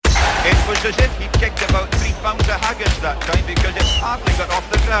It was as if he kicked about 3 pounds of haggis that time because it hardly got off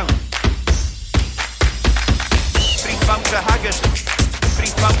the ground. 3 pounds of haggis,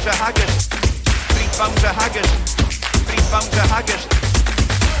 3 pounds of haggis, 3 pounds of haggis, 3 pounds of haggis,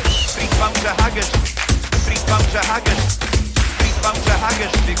 3 pounds of haggis, 3 pounds of haggis, 3 pounds of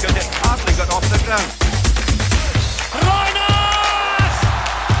haggis because it hardly got off the ground. Reiners!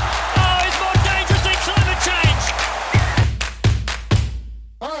 Oh, he's more dangerous than climate change!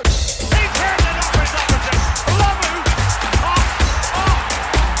 He turned it off his opposite. Lamu!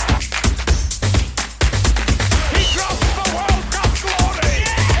 He drops for World Cup glory!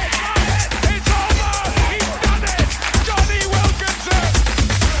 It's over! He's done it! Johnny Wilkinson!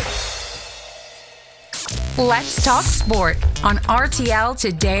 Let's Talk Sport on RTL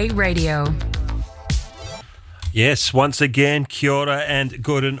Today Radio. Yes, once again, kia ora and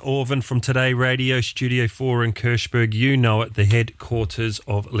good Orvin from Today Radio, Studio 4 in Kirchberg. You know it, the headquarters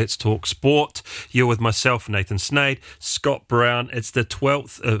of Let's Talk Sport. You're with myself, Nathan Snade, Scott Brown. It's the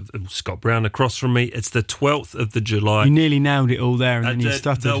 12th of... Scott Brown across from me. It's the 12th of the July. You nearly nailed it all there and then you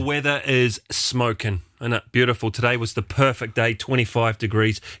stuttered. The weather is smoking. Isn't it beautiful? Today was the perfect day, 25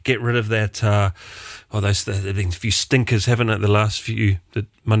 degrees. Get rid of that, there have been a few stinkers, haven't it, the last few, the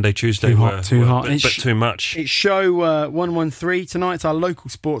Monday, Tuesday too hot. A bit too much. It's show 113 tonight. It's our local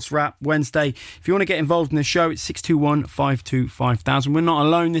sports wrap Wednesday. If you want to get involved in the show, it's 621 525 5000. We're not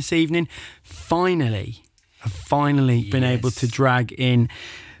alone this evening. Finally been able to drag in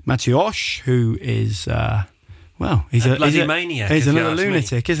Mathieu Osch, who is, he's a bloody maniac. He's another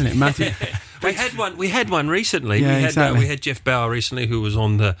lunatic, isn't it, Matthew? We had one recently. Yeah, exactly. We had Jeff Bauer recently, who was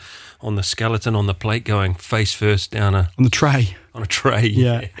on the skeleton on the plate, going face first down on the tray. On a tray.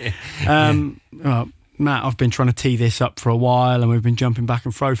 Yeah. Well, Matt, I've been trying to tee this up for a while, and we've been jumping back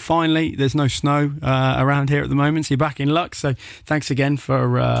and fro. Finally, there's no snow around here at the moment, so you're back in luck. So thanks again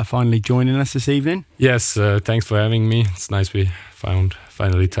for finally joining us this evening. Yes, thanks for having me. It's nice we found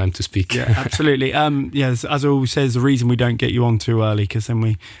finally time to speak. Yeah, absolutely. As I always say, the reason we don't get you on too early, because then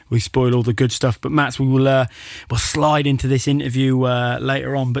we spoil all the good stuff. But Matt, we'll slide into this interview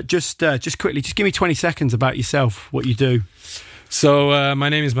later on. But just quickly, just give me 20 seconds about yourself, what you do. So my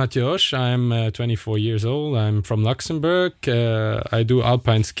name is Mathieu Osch. I'm 24 years old. I'm from Luxembourg. I do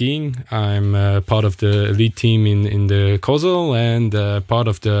Alpine skiing. I'm part of the elite team in the Kozel and part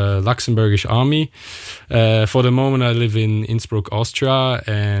of the Luxembourgish army. For the moment, I live in Innsbruck, Austria,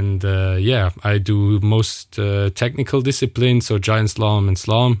 and I do most technical disciplines, so giant slalom and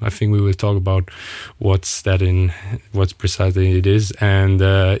slalom. I think we will talk about what precisely it is, and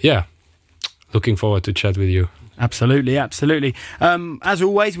looking forward to chat with you. Absolutely. As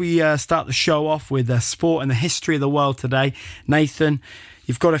always, we start the show off with sport and the history of the world today. Nathan,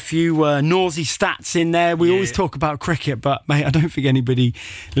 you've got a few noisy stats in there. We always talk about cricket, but, mate, I don't think anybody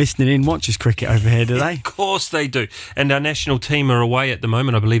listening in watches cricket over here, do they? Of course they do. And our national team are away at the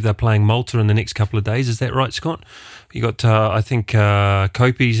moment. I believe they're playing Malta in the next couple of days. Is that right, Scott? You got, I think,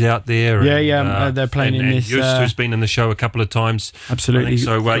 Kopi's out there. They're playing in this. Just who's been in the show a couple of times. Absolutely.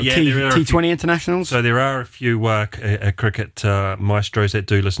 So, T20 internationals. So there are a few cricket maestros that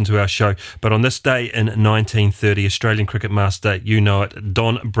do listen to our show. But on this day in 1930, Australian cricket master, you know it,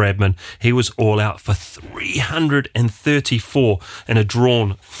 Don Bradman, he was all out for 334 in a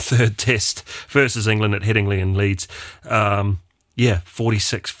drawn third test versus England at Headingley and Leeds.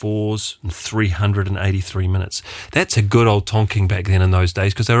 46 fours and 383 minutes. That's a good old tonking back then in those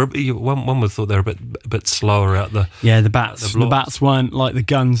days, because one would have thought they were a bit slower out the... Yeah, the bats weren't like the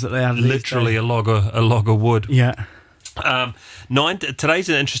guns that they have literally a log of wood. Yeah. Today's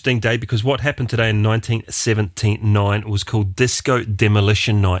an interesting day because what happened today in 1979 was called Disco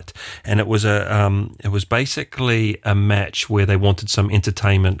Demolition Night, and it was basically a match where they wanted some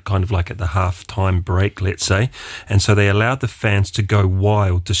entertainment, kind of like at the half-time break, let's say, and so they allowed the fans to go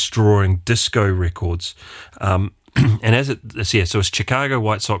wild, destroying disco records. And so it's Chicago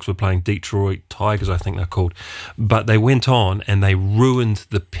White Sox were playing Detroit Tigers, I think they're called, but they went on and they ruined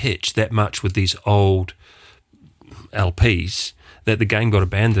the pitch that much with these old LPs that the game got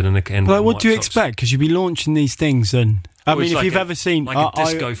abandoned. What do you expect? Because you'd be launching these things, and if you've ever seen, a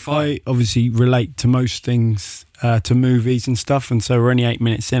disco fight. I obviously relate to most things, to movies and stuff, and so we're only 8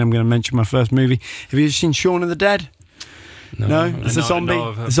 minutes in. I'm going to mention my first movie. Have you seen Shaun of the Dead? No? It's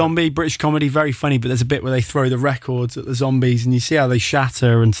a zombie British comedy, very funny, but there's a bit where they throw the records at the zombies and you see how they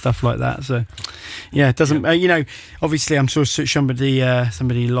shatter and stuff like that. So yeah, it doesn't obviously I'm sure somebody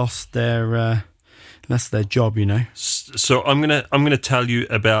lost their job, So I'm gonna tell you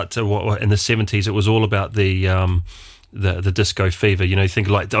about what in the 70s it was all about the the disco fever. You think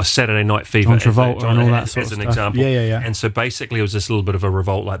like Saturday Night Fever, John Travolta and all that sort as of an stuff. example. Yeah. And so basically, it was this little bit of a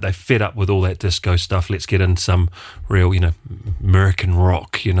revolt. Like they fed up with all that disco stuff. Let's get in some real, American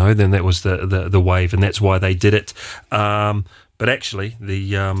rock. Then that was the wave, and that's why they did it. But actually,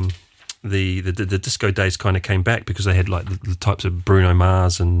 the disco days kind of came back because they had like the types of Bruno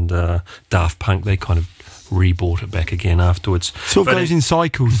Mars and Daft Punk. They kind of rebought it back again afterwards. Sort of goes in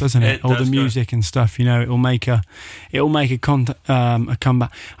cycles, doesn't it? All the music go. And stuff. It'll make a comeback.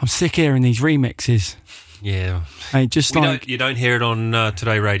 I'm sick hearing these remixes. Yeah, just you don't hear it on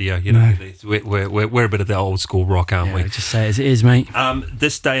Today Radio. No. We're a bit of the old school rock, aren't we? Just say it as it is, mate.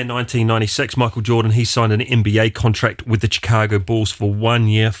 This day in 1996, Michael Jordan, he signed an NBA contract with the Chicago Bulls for 1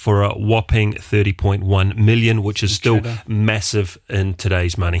 year for a whopping $30.1 million, which is still massive in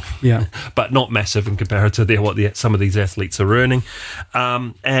today's money. Yeah, but not massive in comparison to what some of these athletes are earning.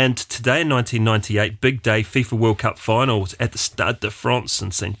 And today in 1998, big day, FIFA World Cup finals at the Stade de France in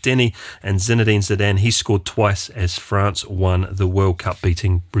Saint-Denis, and Zinedine Zidane, he scored twice as France won the World Cup,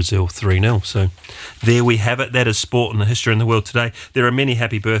 beating Brazil 3-0. So there we have it. That is sport and the history in the world today. There are many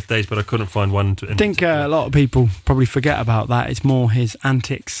happy birthdays, but I couldn't find one. I think a lot of people probably forget about that. It's more his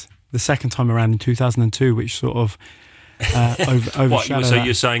antics the second time around in 2002, which sort of overshadowed. So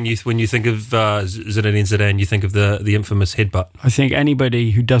you're saying when you think of Zinedine Zidane, you think of the infamous headbutt? I think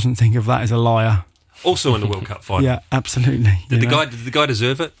anybody who doesn't think of that is a liar. Also in the World Cup final. Yeah, absolutely. Did the guy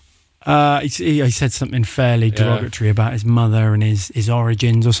deserve it? He said something fairly derogatory about his mother and his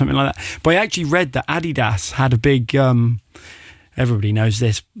origins or something like that. But I actually read that Adidas had a big... everybody knows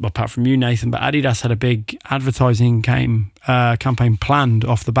this, apart from you, Nathan, but Adidas had a big advertising campaign planned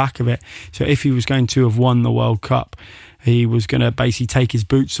off the back of it. So if he was going to have won the World Cup, he was going to basically take his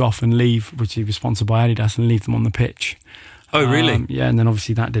boots off and leave, which he was sponsored by Adidas, and leave them on the pitch. Oh, really? Yeah, and then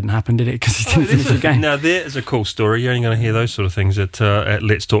obviously that didn't happen, did it? Because he didn't finish the game. Now, there is a cool story. You're only going to hear those sort of things at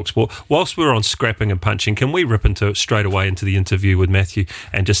Let's Talk Sport. Whilst we're on scrapping and punching, can we rip straight away into the interview with Matthew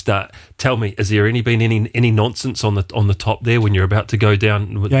and just tell me, has there been any nonsense on the top there when you're about to go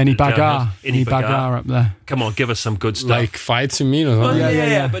down? Any bagarre. Any bagarre up there. Come on, give us some good stuff. Like fights, you mean? Or something?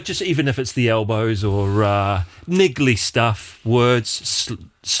 Yeah. But just even if it's the elbows or niggly stuff, words,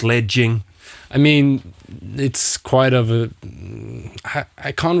 sledging. I mean, it's quite of a...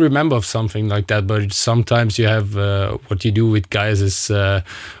 I can't remember of something like that, but sometimes you have... what you do with guys is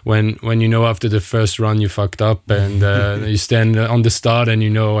when after the first run you fucked up and you stand on the start and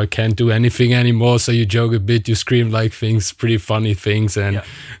I can't do anything anymore, so you joke a bit, you scream like things, pretty funny things, and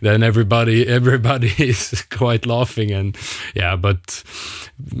then everybody is quite laughing. And but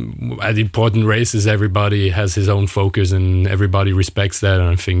at important races, everybody has his own focus and everybody respects that, and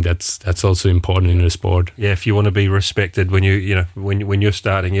I think that's also important in the sport. Yeah, if you want to be respected when when you're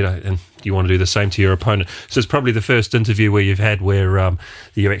starting, and you want to do the same to your opponent. So it's probably the first interview where you've had where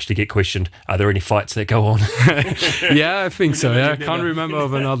you actually get questioned, are there any fights that go on? Yeah, I think so. Yeah, I can't remember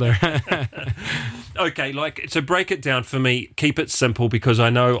of another. Okay, so break it down for me. Keep it simple, because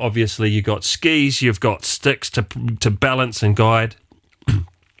I know obviously you got skis, you've got sticks to balance and guide.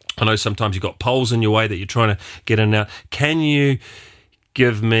 I know sometimes you've got poles in your way that you're trying to get in and out. Can you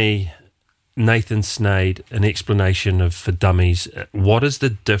give me, Nathan Snade, an explanation for dummies? What is the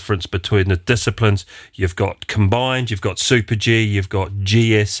difference between the disciplines? You've got combined, you've got Super G, you've got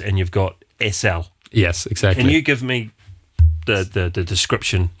GS, and you've got SL. Yes, exactly. Can you give me the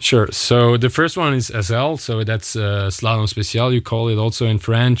description? Sure. So the first one is SL, so that's slalom spécial, you call it also in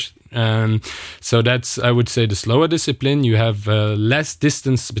French. So that's, I would say, the slower discipline. You have less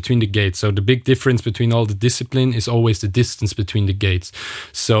distance between the gates. So the big difference between all the discipline is always the distance between the gates.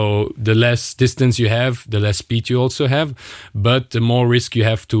 So the less distance you have, the less speed you also have, but the more risk you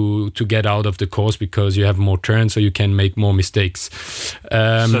have to get out of the course, because you have more turns, so you can make more mistakes.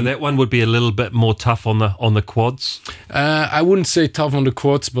 So that one would be a little bit more tough on the quads? I wouldn't say tough on the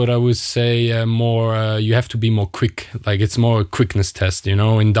quads, but I would say more, you have to be more quick. Like, it's more a quickness test, In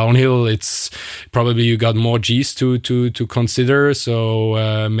downhill, it's probably you got more G's to consider,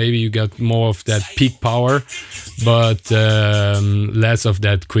 so maybe you got more of that peak power, but less of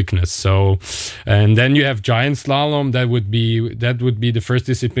that quickness. So, and then you have giant slalom. That would be the first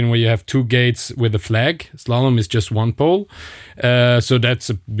discipline where you have two gates with a flag. Slalom is just one pole, so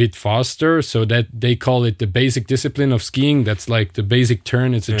that's a bit faster. So that they call it the basic discipline of skiing. That's like the basic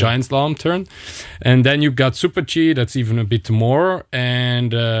turn. It's a giant slalom turn, and then you've got Super G. That's even a bit more,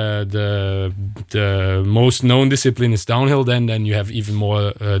 and the most known discipline is downhill, then you have even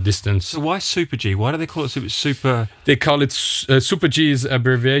more distance. So why Super G? Why do they call it Super? They call it Super G is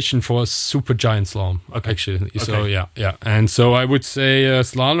abbreviation for Super Giant Slalom. Okay. Actually, so yeah. And so I would say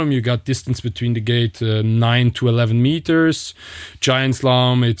slalom, you got distance between the gate 9 to 11 meters. Giant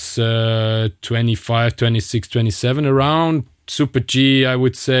Slalom, it's 25, 26, 27 around. Super G, I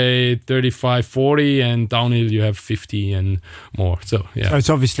would say 35, 40, and downhill you have 50 and more. So yeah. So it's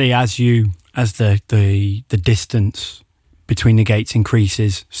obviously as the distance between the gates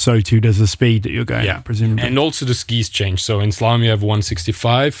increases, so too does the speed that you're going at, presumably. And also the skis change. So in slalom you have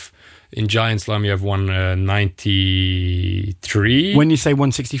 165. In giant slalom you have 193. When you say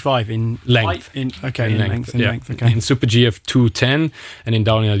 165 in length, length, okay. In Super G you have 210, and in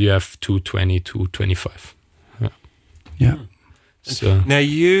downhill you have 220, 225. Yeah. So now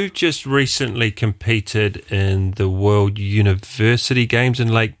you just recently competed in the World University Games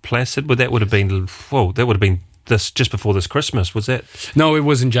in Lake Placid. Well, that would have been this just before this Christmas, was that? No, it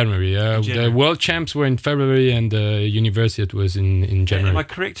was in January. The World Champs were in February, and the University was in January. Am I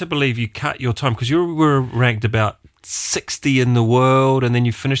correct to believe you cut your time because you were ranked about 60 in the world, and then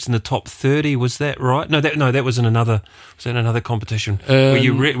you finished in the top 30? Was that right? No, that was in another. Was that another competition where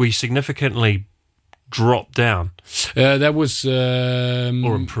you significantly dropped down? That was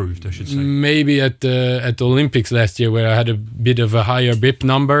or improved, I should say. Maybe at the Olympics last year, where I had a bit of a higher BIP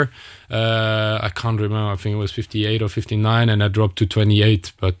number. I can't remember. I think it was 58 or 59, and I dropped to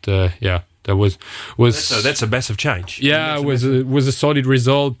 28. But that was so that's a massive change. Yeah, it was a solid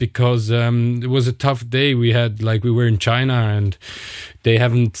result because it was a tough day. We were in China, and they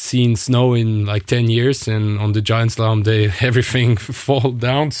haven't seen snow in like 10 years, and on the giant slalom everything fall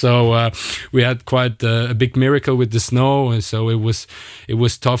down. So we had quite a big miracle with the snow, and so it was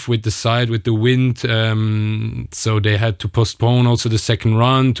tough with the side, with the wind. So they had to postpone also the second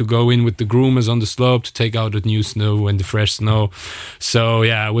run to go in with the groomers on the slope to take out the new snow and the fresh snow. So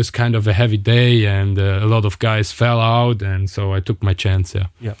yeah, it was kind of a heavy day, and a lot of guys fell out, and so I took my chance.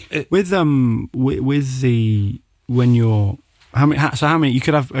 Yeah. With the when you're how many you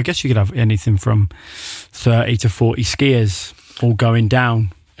could have? I guess you could have anything from 30 to 40 skiers all going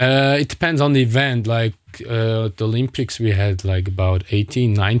down. It depends on the event. Like at the Olympics, we had like about 80,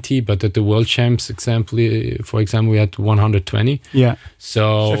 90, but at the World Champs, for example, we had 120. Yeah.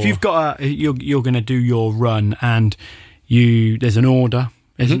 So if you've got you're going to do your run, and there's an order,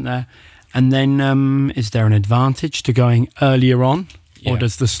 isn't there? And then is there an advantage to going earlier on? Or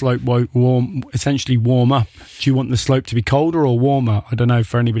does the slope essentially warm up? Do you want the slope to be colder or warmer? I don't know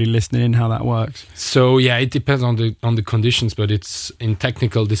for anybody listening in how that works. So yeah, it depends on the conditions, but it's in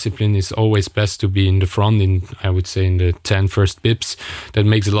technical discipline, it's always best to be in the front. I would say in the 10 first bips. That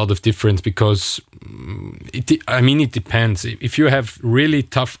makes a lot of difference because it depends. If you have really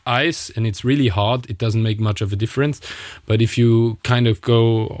tough ice and it's really hard, it doesn't make much of a difference. But if you kind of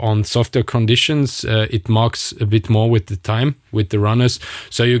go on softer conditions, it marks a bit more with the time with the runners.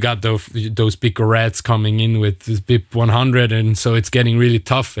 So you got those big rats coming in with this BIP 100, and so it's getting really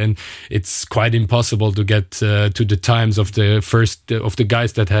tough, and it's quite impossible to get to the times of the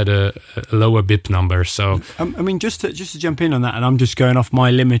guys that had a lower BIP number. So just to jump in on that, and I'm just going off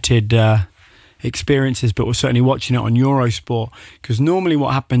my limited experiences, but we're certainly watching it on Eurosport, because normally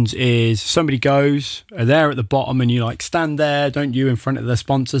what happens is somebody goes there at the bottom, and you like stand there, don't you, in front of the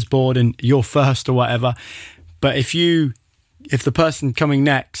sponsors board, and you're first or whatever. But if the person coming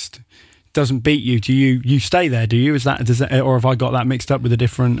next doesn't beat you, do you stay there? Do you? Does that, or have I got that mixed up with a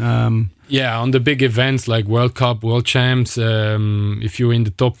different? Yeah, on the big events like World Cup, World Champs, if you're in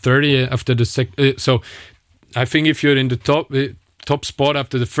the top 30 after the so I think if you're in the top spot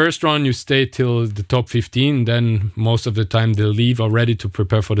after the first run, you stay till the top 15. Then most of the time they'll leave already to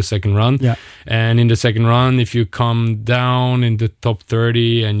prepare for the second run. Yeah. And in the second run, if you come down in the top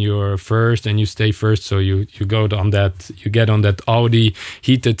 30 and you're first and you stay first, so you get on that Audi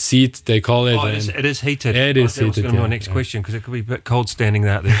heated seat, they call it. Oh, it is heated. It is heated. That was going to be my next question, because it could be a bit cold standing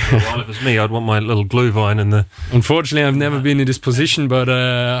out there for a while. If it was me, I'd want my little glue vine in the. Unfortunately, I've never been in this position, but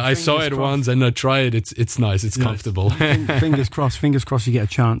I saw it once and I tried it. It's nice. It's comfortable. Fingers crossed you get a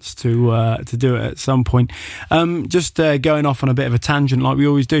chance to do it at some point. Just going off on a bit of a tangent like we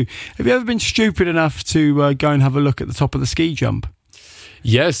always do. Have you ever been stupid enough to go and have a look at the top of the ski jump?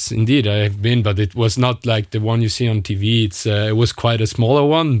 Yes, indeed, I have been, but it was not like the one you see on TV. It was quite a smaller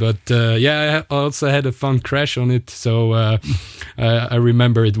one, but I also had a fun crash on it, so I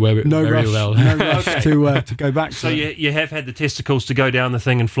remember it very well. No rush to go back. So you have had the testicles to go down the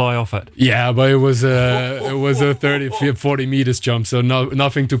thing and fly off it? Yeah, but it was a 30, 40 meters jump, so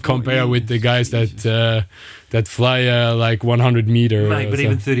nothing to compare with the guys that that fly like 100 meters. Mate, but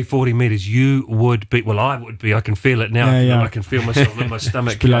even 30, 40 metres, you would be. Well, I would be. I can feel it now. Yeah. I can feel myself in my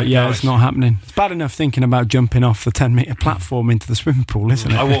stomach. Be like, it's not happening. It's bad enough thinking about jumping off the 10-metre platform into the swimming pool,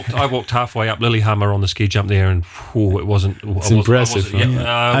 isn't it? I walked halfway up Lillehammer on the ski jump there, and it wasn't. It's impressive.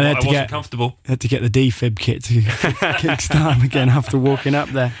 I wasn't comfortable. Had to get the defib kit to kickstart him again after walking up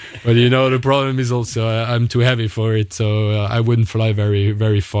there. But the problem is also I'm too heavy for it, so I wouldn't fly very,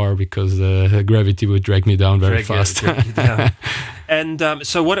 very far because gravity would drag me down very fast. And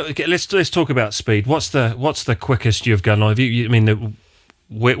so let's talk about speed. What's the quickest you've gone on? You've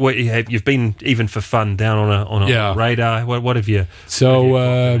been even for fun down on a radar. What have you? So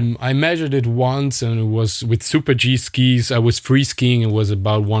I measured it once, and it was with Super G skis. I was free skiing. It was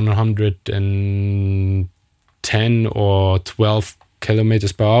about 110 or 12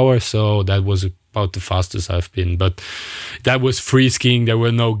 kilometers per hour. So that was about the fastest I've been, but that was free skiing. There were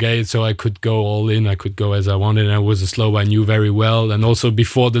no gates, so I could go all in. I could go as I wanted, and I was a slope I knew very well. And also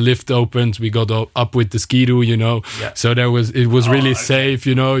before the lift opened, we got up with the ski-doo, so it was really safe.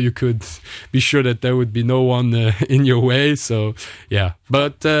 You could be sure that there would be no one in your way. So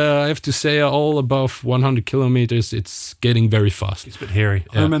but I have to say, all above 100 kilometers, it's getting very fast. It's a bit hairy.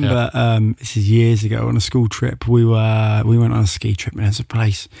 I remember this is years ago on a school trip. We went on a ski trip, and there's a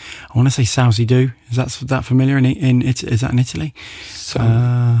place, I want to say Sausy-Doo. Is that familiar? Is that in Italy?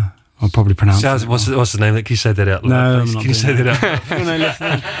 I'll probably pronounce it. What's the name? Can you say that out loud? No, Can you say that out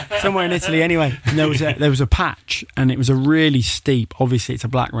loud? Somewhere in Italy anyway. And there was a patch, and it was a really steep, obviously it's a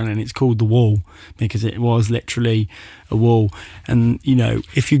black run, and it's called the wall because it was literally a wall. And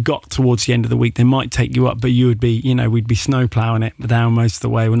if you got towards the end of the week, they might take you up, but you would be, we'd be snow ploughing it down most of the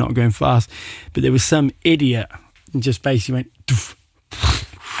way. We're not going fast. But there was some idiot and just basically went doof.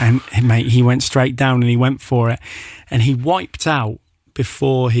 And mate, he went straight down and he went for it, and he wiped out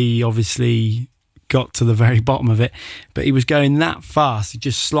before he obviously got to the very bottom of it. But he was going that fast,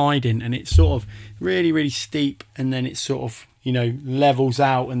 just sliding, and it's sort of really, really steep, and then it sort of levels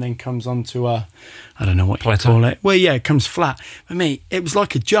out and then comes onto a, I don't know what you call it. Well, it comes flat. For me, it was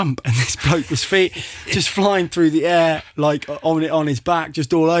like a jump, and this bloke was just flying through the air, like on his back,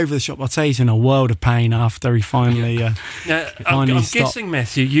 just all over the shop. I'll tell you, he's in a world of pain after he finally. I'm guessing,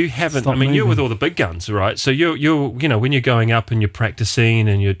 Matthew, you haven't. I mean, you're with all the big guns, right? So you're when you're going up and you're practicing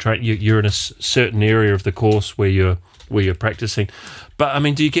and you're in a certain area of the course where you're practicing. But I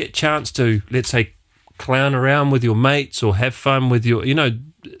mean, do you get a chance to, let's say, clown around with your mates or have fun with your,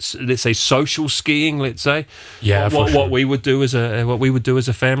 let's say social skiing, let's say? What we would do as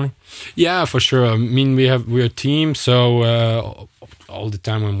a family? Yeah, for sure. I mean, we're a team, so all the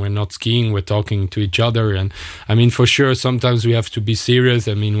time when we're not skiing, we're talking to each other. And I mean, for sure, sometimes we have to be serious.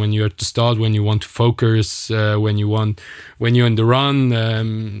 I mean, when you're at the start, when you want to focus, when you're in the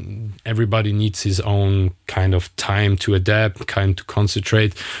run, everybody needs his own kind of time to adapt, kind to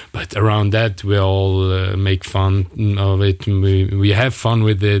concentrate. But around that, we all make fun of it. We have fun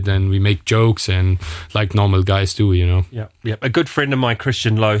with it, and we make jokes, and like normal guys do, Yeah. A good friend of mine,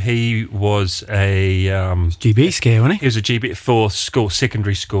 Christian Lowe, he was a GB skier, wasn't he? He was a GB for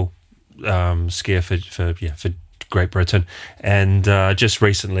secondary school skier for Great Britain, and just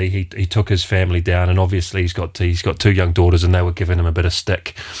recently he took his family down, and obviously he's got two young daughters, and they were giving him a bit of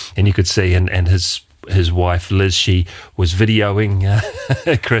stick, and you could see, and his wife Liz, she was videoing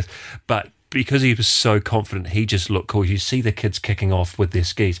Chris, but because he was so confident, he just looked cool. You see the kids kicking off with their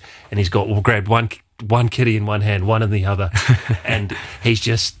skis, and he's grabbed one kitty in one hand, one in the other, and he's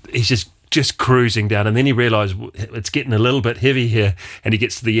just cruising down, and then he realised it's getting a little bit heavy here, and he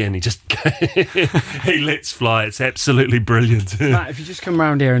gets to the end, he lets fly. It's absolutely brilliant. Matt, if you just come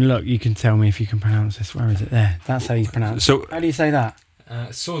round here and look, you can tell me if you can pronounce this. Where is it? There. That's how you pronounce it. So, how do you say that?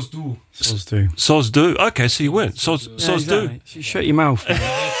 Sosdu. Sosdu. Okay, so you went. Sosdu. Exactly. So you shut your mouth.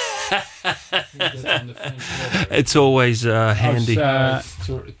 It's always handy.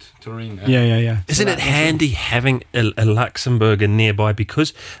 Turin. Yeah. Isn't it handy having a Luxembourger nearby,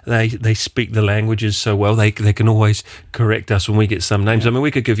 because they speak the languages so well? They can always correct us when we get some names. I mean, we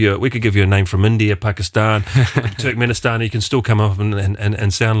could give you a name from India, Pakistan, Turkmenistan. You can still come up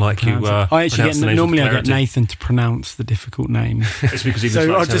and sound like you. I actually normally I get Nathan to pronounce the difficult names. It's because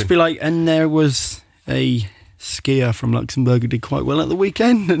so I'll just be like, and there was a skier from Luxembourg who did quite well at the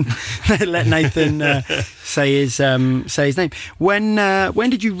weekend, and let Nathan say his name. When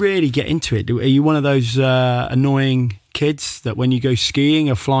did you really get into it? Are you one of those annoying kids that when you go skiing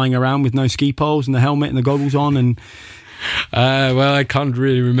are flying around with no ski poles and the helmet and the goggles on and Well, I can't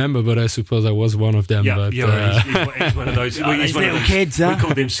really remember, but I suppose I was one of them. Yeah, but, he's one of those. He's one of little those kids, huh? We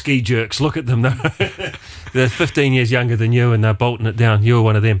call them ski jerks. Look at them. They're 15 years younger than you, and they're bolting it down. You were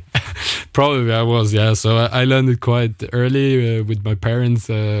one of them. Probably I was, yeah. So I learned it quite early with my parents.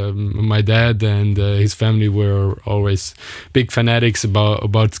 My dad and his family were always big fanatics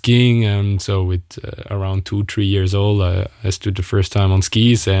about skiing. And so with around 2-3 years old, I stood the first time on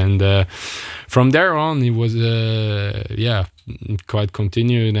skis. And from there on, it was, quite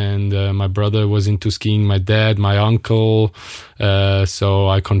continued. And my brother was into skiing, my dad, my uncle. So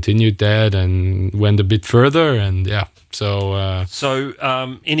I continued that and went a bit further. And yeah. So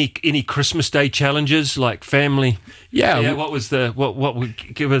any Christmas Day challenges like family? Yeah. What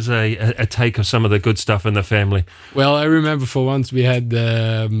would give us a take of some of the good stuff in the family? Well, I remember for once we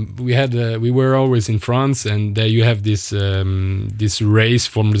were always in France, and there you have this race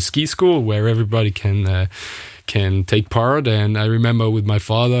from the ski school where everybody can take part. And I remember with my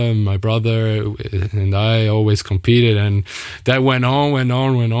father and my brother and I always competed, and that went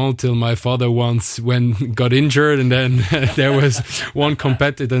on till my father once got injured, and then there was one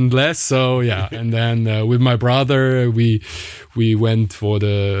competitor less. So yeah, and then with my brother we went for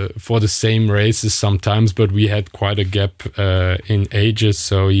the same races sometimes, but we had quite a gap in ages.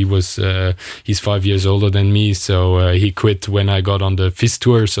 So he's 5 years older than me, so he quit when I got on the FIS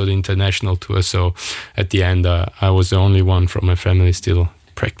tour, so the international tour. So at the end I was the only one from my family still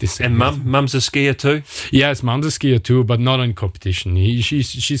practicing. And mum's a skier too? Yes, mom's a skier too, but not in competition. She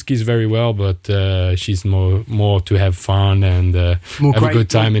skis very well, but she's more to have fun and have a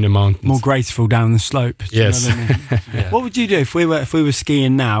good time in the mountains. More graceful down the slope. Yes. You know what I mean? Yeah. What would you do if we were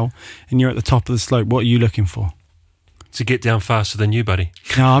skiing now and you're at the top of the slope? What are you looking for? To get down faster than you, buddy.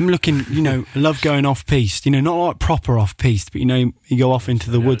 No, I'm looking, I love going off-piste. Not like proper off-piste, but, you go off into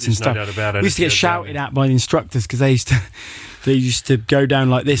the woods and stuff. No doubt about it. We used to get shouted at by the instructors because they used to go down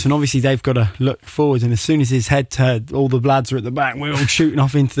like this, and obviously they've got to look forward, and as soon as his head turned, all the lads are at the back, we're all shooting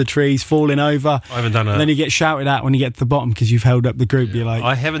off into the trees, falling over. I haven't done it. And then you get shouted at when you get to the bottom because you've held up the group. You're like,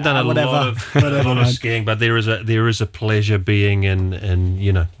 I haven't done a lot of skiing, but there is a pleasure being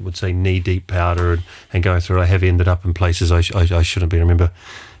in would say knee-deep powder and going through. I have ended up in places I shouldn't be. I remember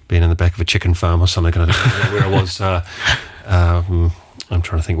being in the back of a chicken farm or something. I don't know where I was. I'm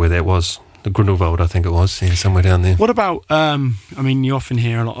trying to think where that was. The Grindelwald, I think it was, somewhere down there. What about, you often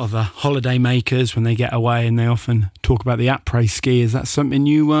hear a lot of the holiday makers when they get away and they often talk about the après ski. Is that something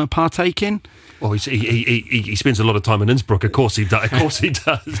you partake in? Well, he spends a lot of time in Innsbruck. Of course he does.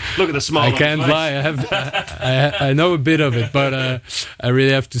 Look at the smile. I can't lie. I know a bit of it, but I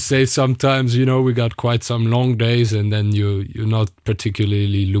really have to say sometimes, we got quite some long days, and then you're not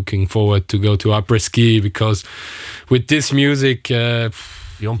particularly looking forward to go to après ski because with this music.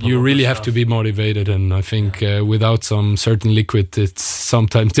 You really have to be motivated, and I think without some certain liquid, it's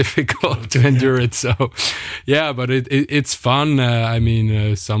sometimes difficult to endure it. So, yeah, but it's fun.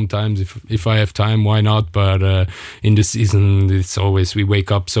 Sometimes if I have time, why not? But in the season, it's always we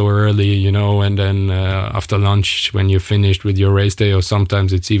wake up so early, and then after lunch, when you're finished with your race day, or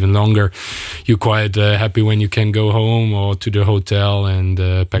sometimes it's even longer, you're quite happy when you can go home or to the hotel and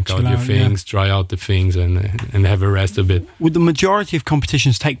pack out your things, dry out the things, and have a rest a bit. Would the majority of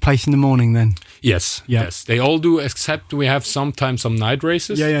competitions take place in the morning then? Yes, they all do, except we have sometimes some night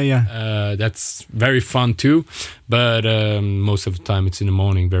races. Yeah. That's very fun too, but most of the time it's in the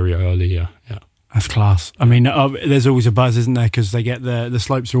morning, very early. Yeah. That's class. There's always a buzz, isn't there? Because they get the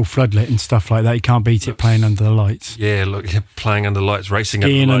slopes are all floodlit and stuff like that. You can't beat it playing under the lights. Yeah, look, playing under the lights, racing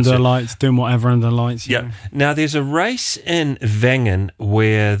skiing under the lights. Under the lights, doing whatever under the lights. Yeah. Now, there's a race in Wengen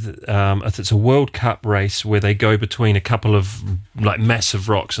where it's a World Cup race where they go between a couple of like massive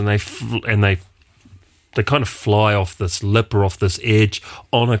rocks, and they kind of fly off this lip or off this edge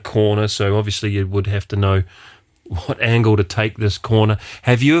on a corner. So obviously you would have to know what angle to take this corner.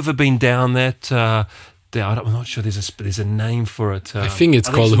 Have you ever been down that? I'm not sure. There's a name for it. I think it's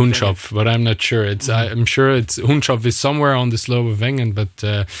called Hundschopf, but I'm not sure. I'm sure it's Hundschopf is somewhere on the slope of Wengen, but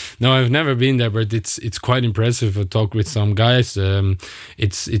no, I've never been there. But it's quite impressive. I talked with some guys.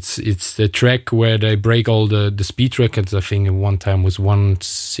 It's the track where they break all the speed records. I think at one time was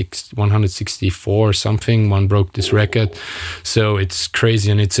 164 or something. One broke this record, so it's crazy,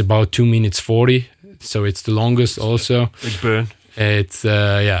 and it's about 2 minutes 40. So it's the longest also. Big burn. It's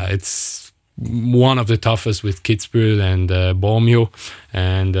one of the toughest with Kitzbühel and Bormio,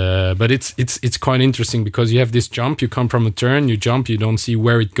 and but it's quite interesting because you have this jump, you come from a turn, you jump, you don't see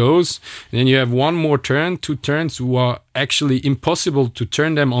where it goes, and then you have one more turn, 2 turns who are actually impossible to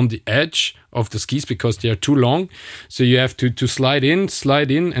turn them on the edge of the skis because they are too long, so you have to slide in,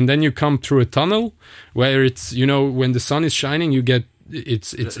 and then you come through a tunnel where it's, you know, when the sun is shining, you get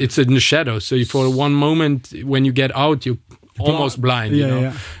it's in the shadow, so for one moment when you get out, you almost blind, you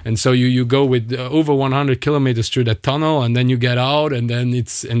know. And so you go with over 100 kilometers through that tunnel, and then you get out, and then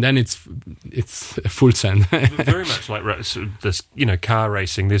it's full sand. Very much like this, you know, car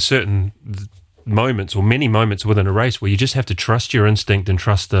racing. There's certain moments or many moments within a race where you just have to trust your instinct and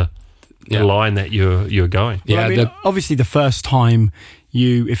trust the line that you're going. Well, I mean, obviously the first time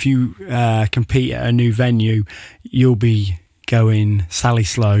if you compete at a new venue, you'll be going sally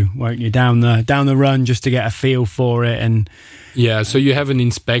slow, won't you, down the run just to get a feel for it. And so you have an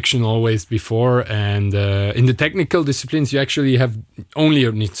inspection always before, and in the technical disciplines you actually have only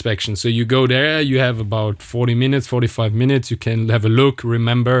an inspection. So you go there, you have about 45 minutes, you can have a look,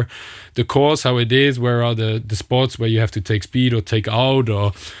 remember the course, how it is, where are the spots where you have to take speed or take out,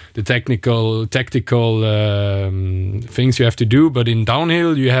 or the tactical things you have to do. But in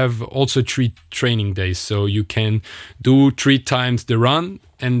downhill you have also 3 training days, so you can do 3 times the run,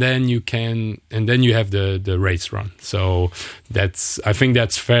 and then you have the race run. So I think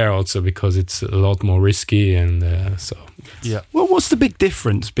that's fair also, because it's a lot more risky, and so yeah. Well, what's the big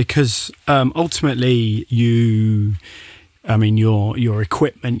difference? Because ultimately your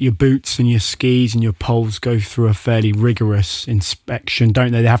equipment, your boots and your skis and your poles go through a fairly rigorous inspection,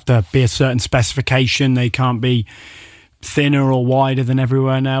 don't they? They have to be a certain specification. They can't be thinner or wider than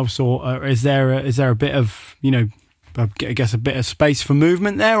everyone else. Or is there a bit of, you know, I guess a bit of space for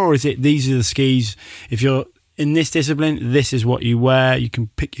movement there? Or is it, these are the skis, if you're in this discipline, this is what you wear, you can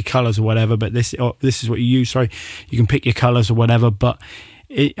pick your colours or whatever, but this is what you use, you can pick your colours or whatever, but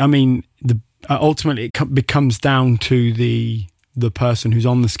ultimately it becomes down to the person who's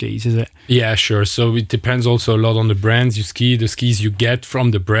on the skis, is it? Yeah, sure. So it depends also a lot on the brands you ski, the skis you get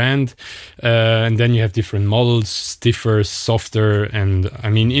from the brand, and then you have different models, stiffer, softer, and I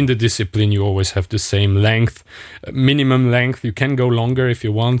mean, in the discipline you always have the same length, minimum length. You can go longer if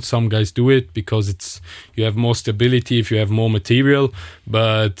you want. Some guys do it because you have more stability if you have more material,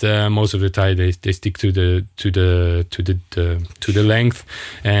 but most of the time they stick to the length,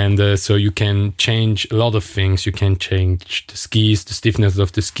 and so you can change a lot of things. You can change the skis, the stiffness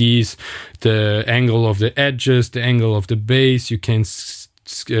of the skis, the angle of the edges, the angle of the base. You can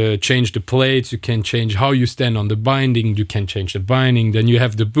change the plates, you can change how you stand on the binding, you can change the binding. Then you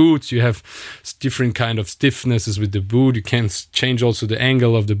have the boots, you have different kind of stiffnesses with the boot. You can change also the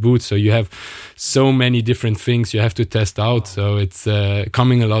angle of the boot. So you have so many different things you have to test out. So it's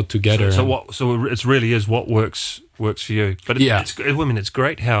coming a lot together. So it really is what works for you. But it's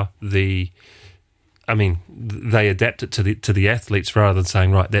great how they adapt it to the athletes rather than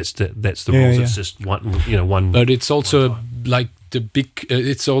saying, right, that's the rules. It's just one. But it's also like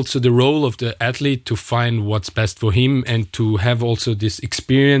it's also the role of the athlete to find what's best for him, and to have also this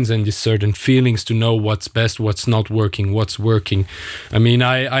experience and these certain feelings to know what's best, what's not working, what's working. I mean,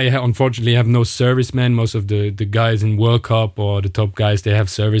 I unfortunately have no servicemen. Most of the guys in World Cup or the top guys, they have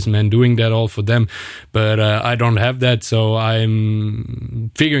servicemen doing that all for them, but I don't have that, so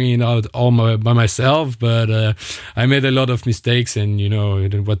I'm figuring it out all by myself. But I made a lot of mistakes, and you know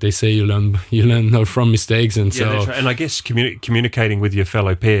what they say, you learn from mistakes, and so that's right. And I guess communicating with your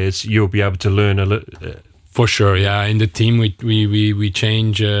fellow peers, you'll be able to learn a little. For sure, yeah. In the team, we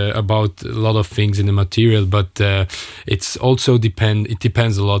change about a lot of things in the material, but it's also it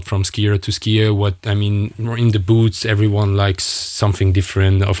depends a lot from skier to skier. In the boots, everyone likes something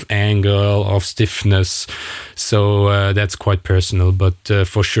different of angle, of stiffness, so that's quite personal. But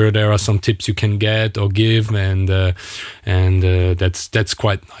for sure, there are some tips you can get or give, and that's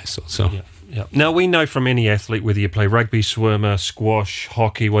quite nice also. Yeah. Yeah. Now, we know from any athlete, whether you play rugby, swimmer, squash,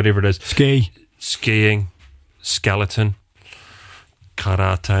 hockey, whatever it is, skiing, skeleton,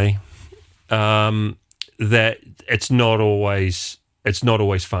 karate, that it's not always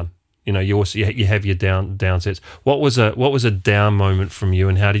fun. You know, you have your down sets. What was a down moment from you,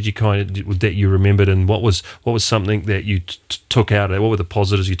 and how did you that you remembered, and what was something that you took out of it? What were the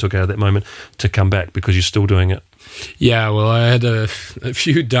positives you took out of that moment to come back, because you're still doing it? Yeah, well, I had a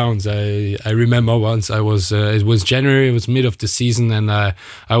few downs. I remember once it was January, it was mid of the season, and I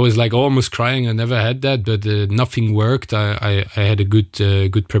was like almost crying. I never had that, but nothing worked. I had a good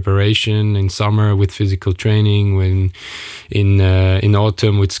preparation in summer with physical training, when in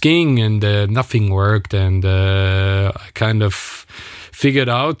autumn with skiing, and nothing worked, and I kind of figured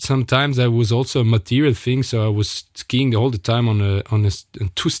out sometimes that was also a material thing. So I was skiing all the time on a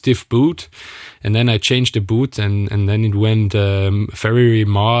too stiff boot, and then I changed the boot, and then it went February,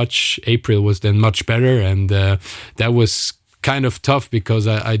 March, April was then much better, and that was kind of tough because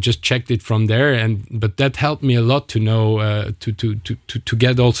I just checked it from there, but that helped me a lot to know to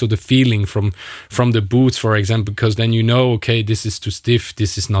get also the feeling from the boots, for example, because then you know, okay, this is too stiff,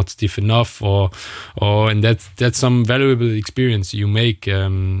 this is not stiff enough, or and that's some valuable experience you make.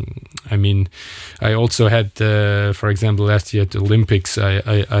 I mean, I also had, for example, last year at the Olympics,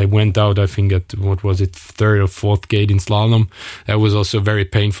 I went out, I think at, what was it, third or fourth gate in slalom. That was also very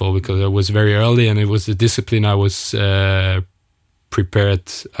painful because I was very early, and it was the discipline I was prepared,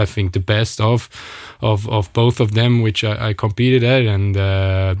 I think, the best of both of them, which I competed at, and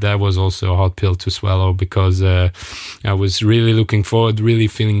that was also a hard pill to swallow because I was really looking forward, really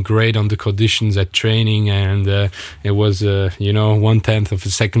feeling great on the conditions at training, and it was 1/10 of a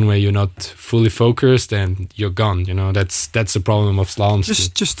second where you're not fully focused and you're gone. That's the problem of slalom.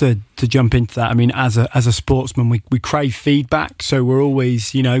 Just to jump into that, I mean, as a sportsman, we crave feedback, so we're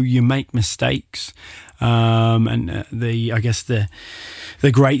always, you make mistakes. And I guess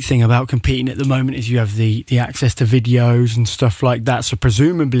the great thing about competing at the moment is you have the access to videos and stuff like that. So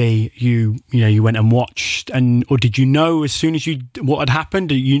presumably you went and watched, or did you know as soon as what had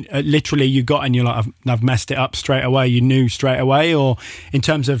happened? You literally you got and you're like, I've messed it up straight away. You knew straight away, or in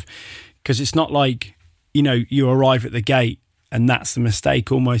terms of, because it's not like you arrive at the gate and that's the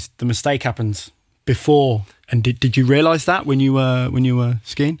mistake. Almost the mistake happens before. And did you realize that when you were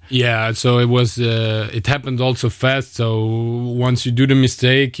skiing? Yeah, so it was it happened also fast. So once you do the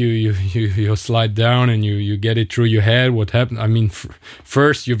mistake, you slide down and you get it through your head. What happened? I mean,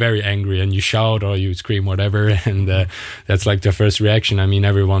 first you're very angry and you shout or you scream, whatever, and that's like the first reaction. I mean,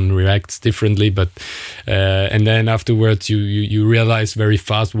 everyone reacts differently, but and then afterwards you realize very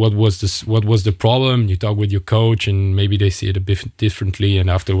fast what was the problem. You talk with your coach and maybe they see it a bit differently, and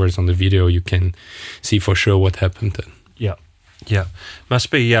afterwards on the video you can see for sure what happened then. Yeah. Must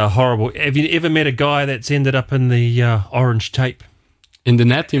be horrible. Have you ever met a guy that's ended up in the orange tape? In the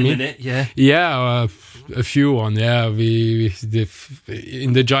net, you mean? In the net, yeah. Yeah, a few on. Yeah, we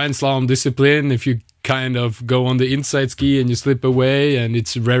in the giant slalom discipline, if you kind of go on the inside ski and you slip away and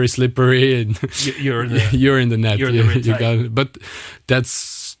it's very slippery and you're in the net. You're in the red tape. Got it. But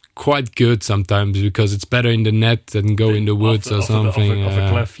that's quite good sometimes because it's better in the net than go in the woods or something. Off a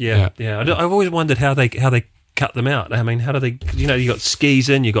cliff, yeah. I've always wondered how they cut them out. I mean, how do they? You got skis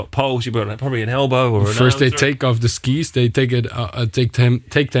in, you got poles, you got probably an elbow or an first arm. They take off the skis, they take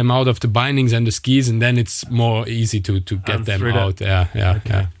them out of the bindings and the skis, and then it's more easy to get them out.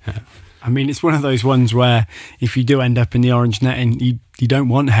 Yeah. I mean, it's one of those ones where if you do end up in the orange netting, you don't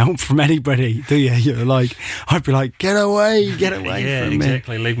want help from anybody, do you? You're like, I'd be like, get away from me. Yeah,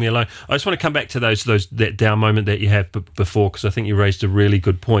 exactly. Leave me alone. I just want to come back to that down moment that you have before, because I think you raised a really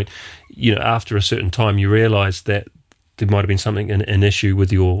good point. After a certain time, you realise that there might have been something, an issue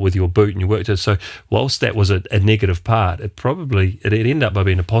with your boot, and you worked it. So whilst that was a negative part, it ended up by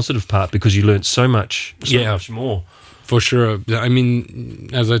being a positive part because you learned so much more. For sure. I mean,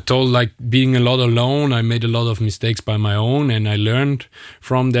 as I told, like being a lot alone, I made a lot of mistakes by my own and I learned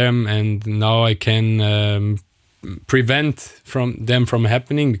from them, and now I can prevent them from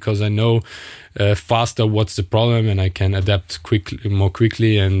happening because I know faster what's the problem and I can adapt more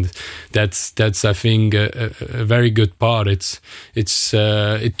quickly, and that's I think a very good part.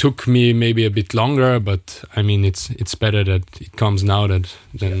 It took me maybe a bit longer, but I mean it's better that it comes now than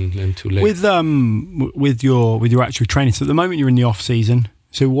too late. With your actual training, so at the moment you're in the off season,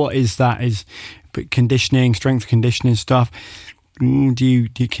 so what is that? Is conditioning, strength conditioning stuff? Can you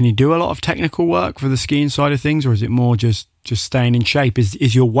do a lot of technical work for the skiing side of things, or is it more just staying in shape?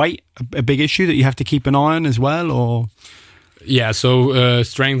 Is your weight a big issue that you have to keep an eye on as well, or? Yeah, so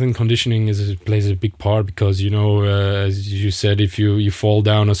strength and conditioning plays a big part because, as you said, if you fall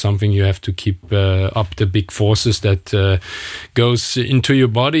down or something, you have to keep up the big forces that goes into your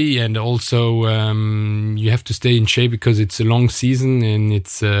body, and also you have to stay in shape because it's a long season and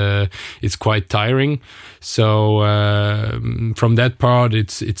it's quite tiring. So from that part,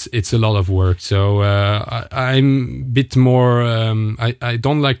 it's a lot of work. So I'm a bit more. I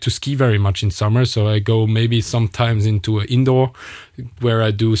don't like to ski very much in summer, so I go maybe sometimes into an indoor where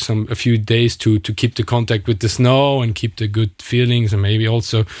I do a few days to keep the contact with the snow and keep the good feelings, and maybe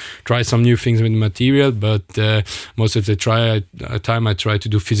also try some new things with the material. But most of the time I try to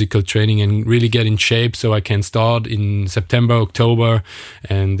do physical training and really get in shape so I can start in September, October,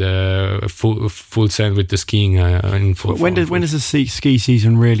 and full send with the skiing. When does the ski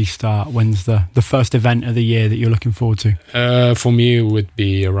season really start? When's the first event of the year that you're looking forward to? For me, it would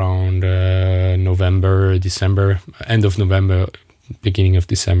be around November, December, end of November, beginning of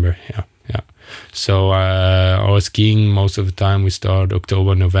December. Yeah. So our skiing, most of the time we start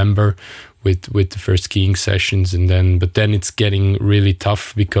October, November with the first skiing sessions, but then it's getting really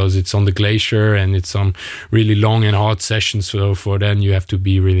tough because it's on the glacier and it's on really long and hard sessions. So for then you have to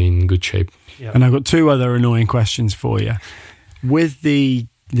be really in good shape. Yep. And I've got two other annoying questions for you. With the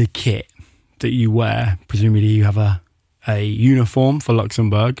kit that you wear, presumably you have a uniform for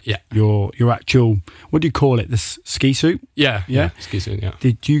Luxembourg. Yeah. Your actual, what do you call it? The ski suit? Yeah. Ski suit. Yeah.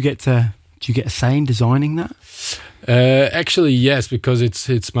 Did you get a say in designing that? Actually, yes, because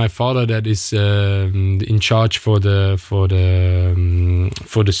it's my father that is in charge for the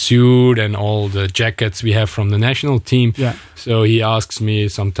suit and all the jackets we have from the national team. Yeah. So he asks me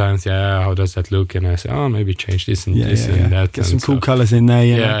sometimes, how does that look? And I say, maybe change this and and that. Get some cool colours in there.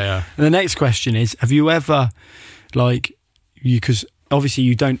 Yeah. And the next question is, have you ever, because obviously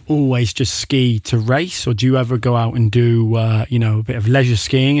you don't always just ski to race, or do you ever go out and do a bit of leisure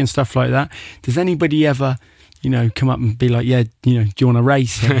skiing and stuff like that? Does anybody ever come up and be like, do you want to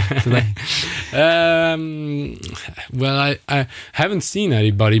race? Well, I haven't seen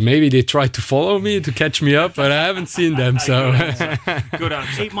anybody. Maybe they try to follow me to catch me up, but I haven't seen them. So good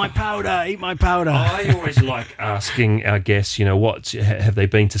answer. Eat my powder. I always like asking our guests, what have they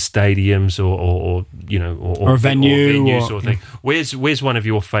been to stadiums or a venue or venues or thing. Where's one of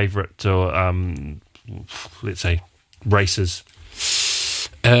your favourite let's say races?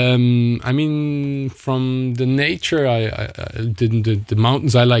 I mean, from the nature, the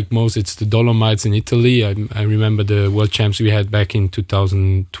mountains I like most, it's the Dolomites in Italy. I remember the World Champs we had back in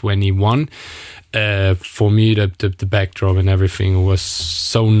 2021. For me, the backdrop and everything was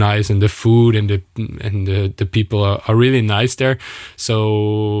so nice, and the food and the people are really nice there.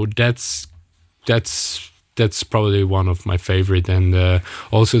 So that's probably one of my favorite. And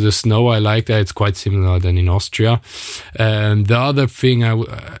also the snow, I like that. It's quite similar than in Austria. And the other thing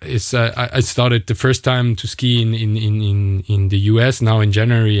is I started the first time to ski in the US now in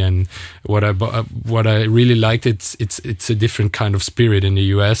January, and what I really liked, it's a different kind of spirit in the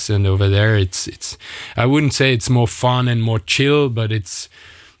US, and over there it's I wouldn't say it's more fun and more chill, but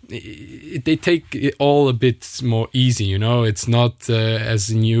they take it all a bit more easy, It's not as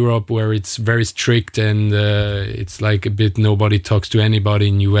in Europe where it's very strict and it's like a bit nobody talks to anybody.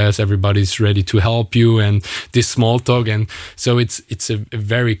 In US, everybody's ready to help you and this small talk, and so it's a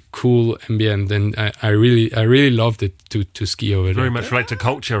very cool ambient, and I really loved it to ski over there. Very much relate to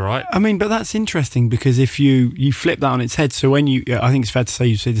culture, right? I mean, but that's interesting because if you flip that on its head, so when I think it's fair to say,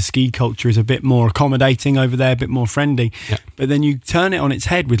 you say the ski culture is a bit more accommodating over there, a bit more friendly, but then you turn it on its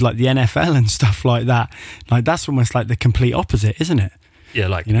head with like the NFL and stuff like that. Like that's almost like the complete opposite, isn't it? Yeah,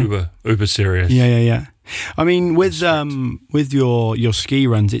 like uber serious. Yeah. I mean, with your ski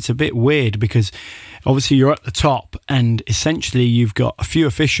runs, it's a bit weird because obviously you're at the top, and essentially you've got a few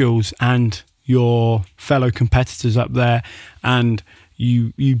officials and your fellow competitors up there, and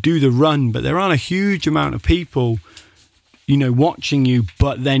you do the run, but there aren't a huge amount of people, watching you.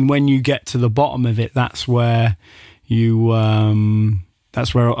 But then when you get to the bottom of it, that's where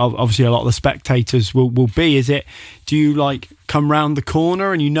obviously a lot of the spectators will be. Do you come round the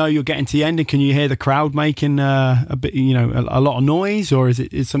corner and you're getting to the end, and can you hear the crowd making a bit, a lot of noise, or is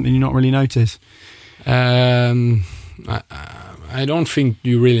it something you not really notice? I don't think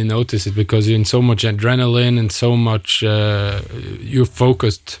you really notice it because you're in so much adrenaline and so much you're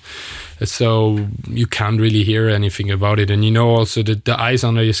focused, so you can't really hear anything about it. And also that the ice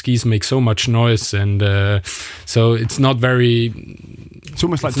under your skis make so much noise, and so it's not very. It's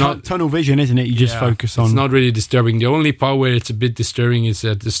almost like tunnel vision, isn't it? You just focus on. It's not really disturbing. The only part where it's a bit disturbing is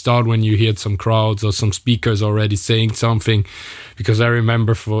at the start when you hear some crowds or some speakers already saying something. Because I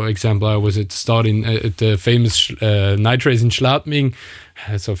remember, for example, I was at the start at the famous night race in Schladming,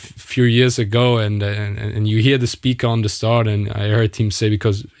 so a few years ago, and you hear the speaker on the start, and I heard him say,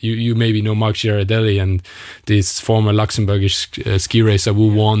 because you maybe know Marc Girardelli, and this former Luxembourgish ski racer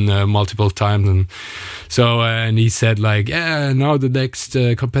who won multiple times, and so and he said like, yeah, now the next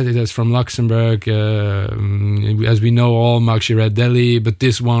competitors from Luxembourg, as we know all, Marc Girardelli, but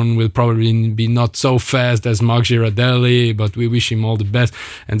this one will probably be not so fast as Marc Girardelli, but we wish him all the best.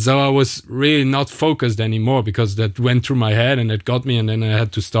 And so I was really not focused anymore, because that went through my head and it got me, and then I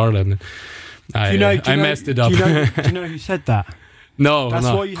had to start, and I messed it up. Do you know who said that? No, that's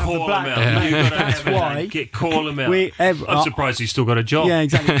no. why you have call the black. Him out. Yeah. That's why. Call him out. I'm surprised he's still got a job. Yeah,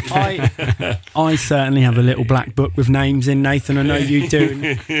 exactly. I certainly have a little black book with names in, Nathan. I know you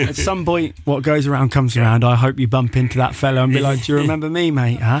do. And at some point, what goes around comes around. I hope you bump into that fellow and be like, "Do you remember me,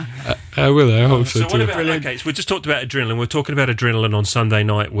 mate?" Huh? I will. I hope so too. What about? Okay, so we just talked about adrenaline. We're talking about adrenaline on Sunday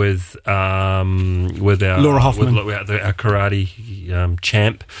night with our Laura Hoffman, our karate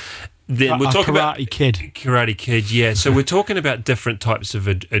champ. Then we're talking about Karate Kid, yeah. So we're talking about different types of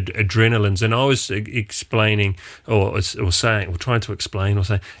adrenalines, and I was explaining, or trying to explain, or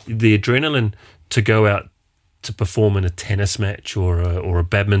say the adrenaline to go out to perform in a tennis match or a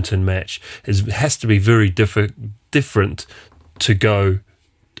badminton match has to be very different to go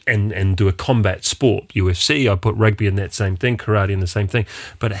and do a combat sport. UFC, I put rugby in that same thing, karate in the same thing,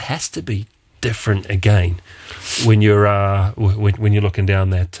 but it has to be different again when you're looking down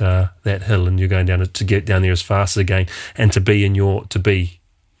that hill and you're going down to get down there as fast again, and to be in your peak.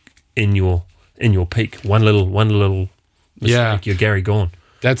 One little mistake, you're Gary gone.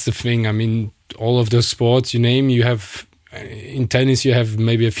 That's the thing. I mean, all of those sports you name, you have. In tennis, you have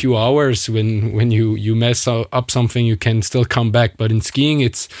maybe a few hours when you mess up something, you can still come back. But in skiing,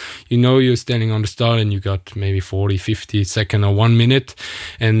 it's, you're standing on the start and you got maybe 40, 50 seconds or 1 minute,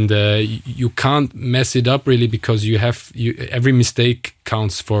 and you can't mess it up really, because every mistake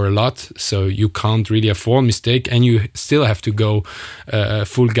counts for a lot. So you can't really afford mistake, and you still have to go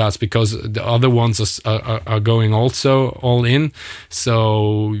full gas, because the other ones are going also all in.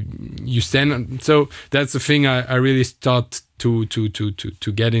 So you stand. So that's the thing I really start to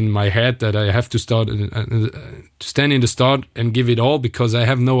get in my head, that I have to start stand in the start and give it all, because I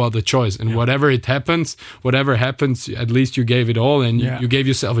have no other choice. And whatever happens, at least you gave it all, and you gave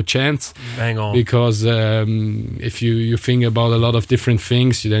yourself a chance. Bang on. Because if you think about a lot of different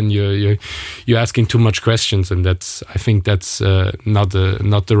things, then you're asking too much questions, and I think that's not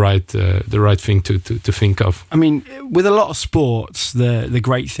the right thing to think of. I mean, with a lot of sports, the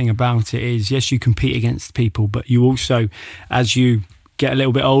great thing about it is, yes, you compete against people, but you also, as you get a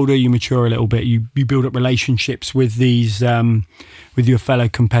little bit older, you mature a little bit, you build up relationships with these with your fellow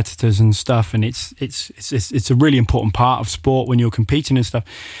competitors and stuff, and it's a really important part of sport when you're competing and stuff.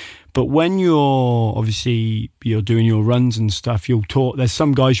 But when you're doing your runs and stuff, you'll talk. There's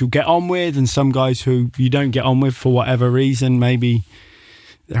some guys you'll get on with, and some guys who you don't get on with for whatever reason. Maybe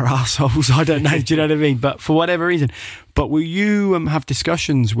they're assholes, I don't know, do you know what I mean? But for whatever reason. But will you have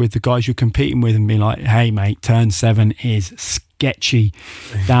discussions with the guys you're competing with and be like, hey mate, turn 7 is sketchy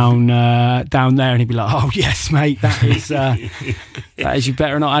down there, and he'd be like, oh yes mate, that is you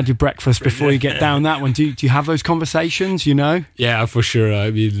better not have your breakfast before you get down that one. Do you have those conversations, Yeah, for sure.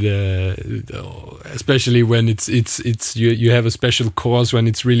 I mean, especially when it's you have a special course when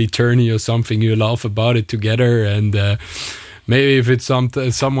it's really turny or something, you laugh about it together, and maybe if it's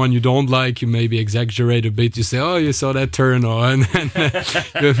someone you don't like, you maybe exaggerate a bit. You say, "Oh, you saw that turn," and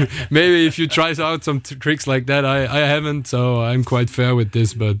maybe if you try out some tricks like that, I haven't, so I'm quite fair with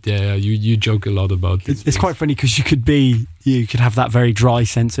this. But yeah, you joke a lot about this. It's quite funny, because you could have that very dry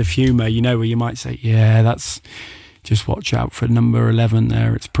sense of humour, where you might say, "Yeah, that's just watch out for number 11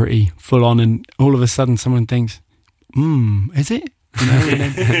 there. It's pretty full on," and all of a sudden someone thinks, "Is it?"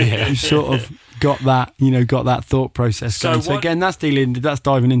 And then you sort of got that thought process going. So again, that's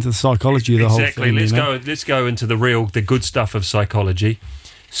diving into the psychology of the whole thing. Exactly. Let's go into the good stuff of psychology.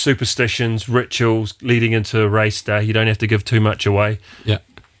 Superstitions, rituals leading into a race day. You don't have to give too much away. Yeah.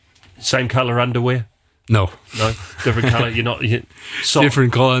 Same colour underwear? No, different colour. You're not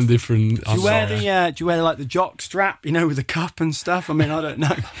different colour and different. Do you wear like the jock strap, with the cup and stuff? I mean, I don't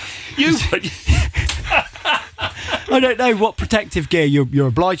know. I don't know what protective gear you're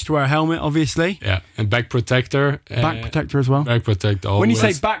obliged to wear. A helmet, obviously. Yeah, and back protector. Back protector as well. Back protector. Always. When you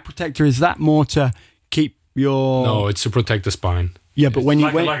say back protector, is that more to keep your? No, it's to protect the spine. Yeah, but when you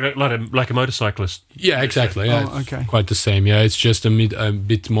like a motorcyclist. Yeah, exactly. Yeah, okay. Quite the same. Yeah, it's just a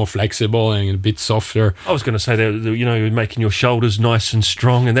bit more flexible and a bit softer. I was going to say that, you know, making your shoulders nice and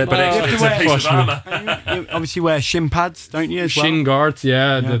strong and that, but actually it's a piece of armour. You obviously wear shin pads, don't you? As well? Shin guards,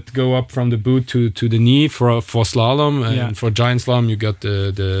 that go up from the boot to the knee for slalom, and for giant slalom you got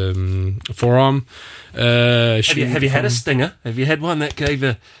the forearm. Have you had a stinger? Have you had one that gave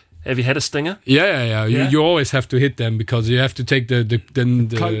a? Have you had a stinger? Yeah. You always have to hit them because you have to take the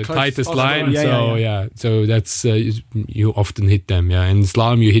tightest line. So that's you often hit them. Yeah, and in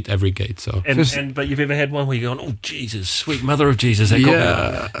slalom you hit every gate. So but you've ever had one where you're going, oh Jesus, sweet mother of Jesus.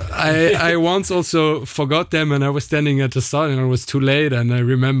 I once also forgot them and I was standing at the start and it was too late. And I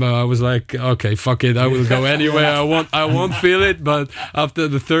remember I was like, okay, fuck it, I will go anywhere. I won't feel it. But after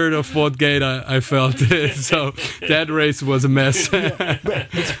the third or fourth gate, I felt it. So that race was a mess.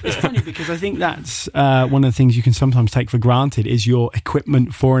 It's funny because I think that's one of the things you can sometimes take for granted is your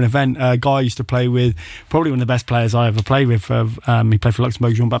equipment for an event. A guy I used to play with, probably one of the best players I ever played with. He played for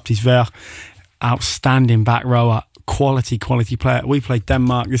Luxembourg, Jean-Baptiste Vert. Outstanding back rower, quality player. We played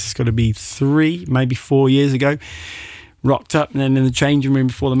Denmark. This has got to be 3, maybe 4 years ago. Rocked up, and then in the changing room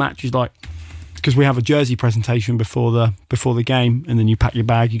before the match, he's like, because we have a jersey presentation before the game, and then you pack your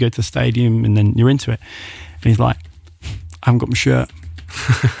bag, you go to the stadium, and then you're into it. And he's like, I haven't got my shirt.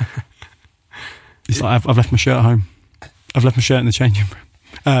 It's like I've left my shirt at home. I've left my shirt in the changing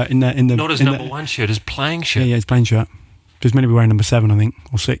room. In the not his number 1 shirt, his playing shirt. Yeah, his playing shirt. Because many were wearing number 7, I think,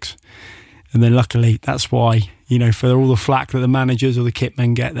 or 6. And then luckily, that's why, you know, for all the flack that the managers or the kit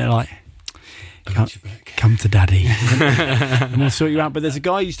men get, they're like, come to daddy, and we'll sort you out. But there's a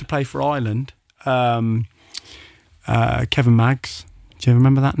guy who used to play for Ireland, Kevin Maggs. Do you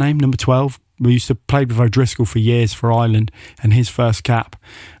remember that name? Number 12. We used to play with O'Driscoll for years for Ireland, and his first cap,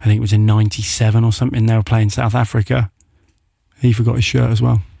 I think it was in 97 or something. They were playing South Africa. He forgot his shirt as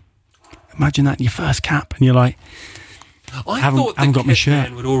well. Imagine that, your first cap, and you're like, I thought the got my shirt.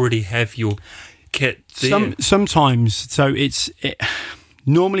 Man would already have your kit there. Sometimes, so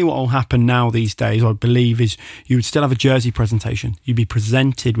normally what will happen now these days, I believe, is you would still have a jersey presentation. You'd be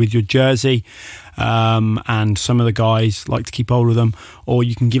presented with your jersey, and some of the guys like to keep hold of them, or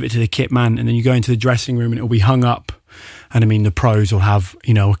you can give it to the kit man, and then you go into the dressing room and it'll be hung up. And I mean, the pros will have,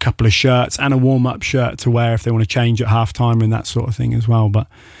 you know, a couple of shirts and a warm-up shirt to wear if they want to change at half-time and that sort of thing as well. But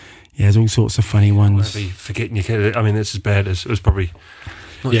yeah, there's all sorts of funny ones. Maybe forgetting your kit. I mean, it's as bad as it was probably.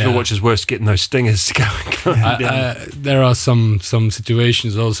 Not sure which is worse, getting those stingers going down. There are some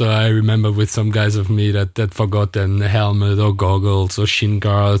situations also I remember with some guys of me that forgot a helmet or goggles or shin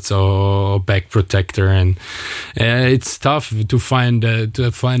guards or back protector, and it's tough to find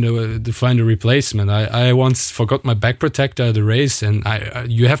a replacement. I once forgot my back protector at the race, and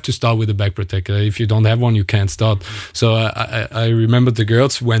you have to start with a back protector. If you don't have one, you can't start. So I remember the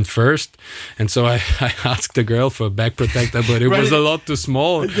girls went first, and so I asked the girl for a back protector, but it was a lot too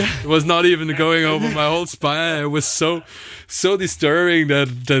small. It was not even going over my whole spine. It was so disturbing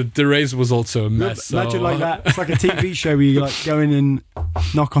that the race was also a mess. Imagine like that. It's like a TV show where you like go in and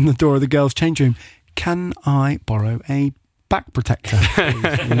knock on the door of the girls' change room. Can I borrow a back protector,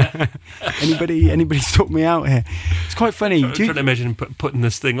 please? Anybody sort me out here? It's quite funny. I'm trying to imagine putting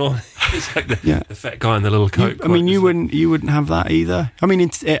this thing on. It's like the fat guy in the little coat. You wouldn't have that either. I mean,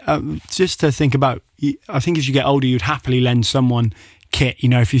 just to think about. I think as you get older, you'd happily lend someone kit, you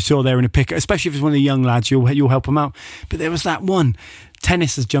know, if you saw they're in a pick, especially if it's one of the young lads, you'll help them out. But there was that one.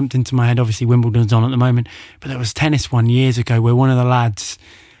 Tennis has jumped into my head. Obviously, Wimbledon's on at the moment, but there was tennis one years ago where one of the lads,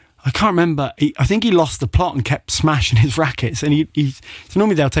 I can't remember, I think he lost the plot and kept smashing his rackets. And so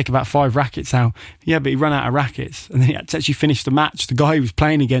normally they'll take about 5 rackets out. Yeah, but he ran out of rackets, and then he had to actually finish the match. The guy he was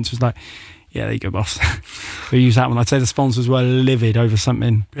playing against was like, yeah, there you go, boss. We use that one. I'd say the sponsors were livid over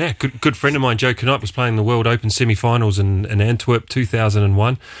something. Yeah, good friend of mine, Joe Knight, was playing the World Open semi-finals in Antwerp,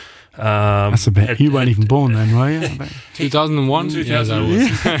 2001. That's a bit. You weren't even born then, were you? 2001?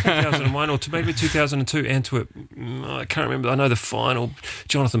 2001 or maybe 2002, Antwerp. I can't remember. I know the final.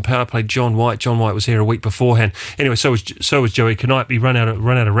 Jonathan Power played John White. John White was here a week beforehand. Anyway, so was Joey Knight. He ran out of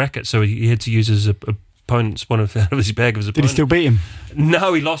racket, so he had to use his opponent's one of his bag of his opponent. Did he still beat him?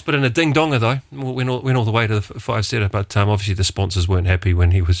 No, he lost, but in a ding-donger though. Went all the way to the 5-setter, but obviously the sponsors weren't happy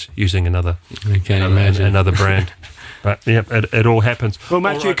when he was using another brand. But yeah, it all happens. Well,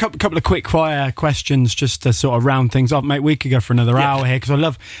 Matthew, right. A couple of quick fire questions just to sort of round things up, mate. We could go for another hour here because I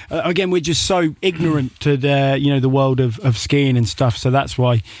love. Again, we're just so ignorant to the world of skiing and stuff. So that's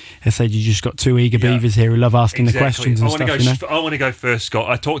why I said you just got 2 eager beavers here who love asking the questions and stuff. I want to go first, Scott.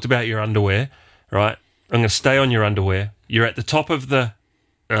 I talked about your underwear, right? I'm going to stay on your underwear. You're at the top of the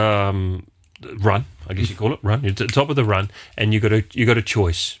run, I guess you call it run. You're at the top of the run, and you got a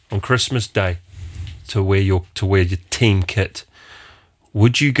choice on Christmas Day to wear your team kit.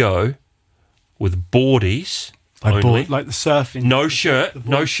 Would you go with boardies only, like the surfing? No shirt.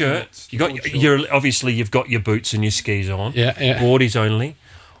 You've got your boots and your skis on. Yeah. Boardies only,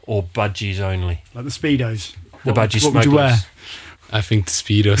 or budgies only. Like the Speedos. The budgie smugglers. What would you wear? I think the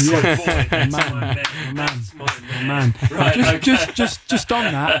Speedos. Man. Right, just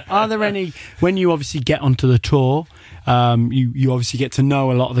on that, are there any, when you obviously get onto the tour, you obviously get to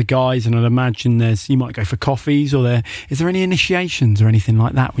know a lot of the guys, and I'd imagine you might go for coffees, or is there any initiations or anything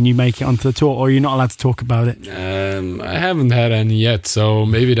like that when you make it onto the tour, or you're not allowed to talk about it? I haven't had any yet, so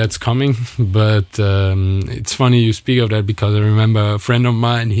maybe that's coming. But it's funny you speak of that, because I remember a friend of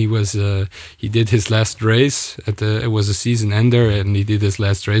mine. He did his last race it was a season ender, and he did his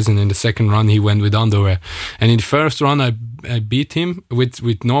last race. And in the second run, he went with underwear. And in the first run, I beat him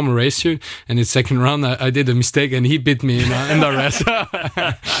with normal race suit. And in the second run, I did a mistake, and he beat me in the rest.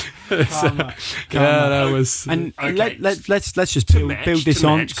 That was. And okay. Let's just build this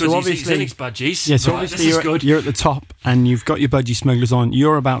on. So obviously, he's budgies. Yeah, so obviously you're at the top, and you've got your budgie smugglers on.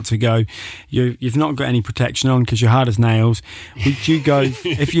 You're about to go. You've not got any protection on because you're hard as nails. Would you go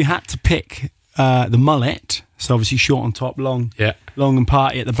if you had to pick the mullet? So obviously short on top, long and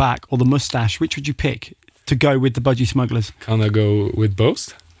party at the back, or the moustache? Which would you pick to go with the budgie smugglers? Can I go with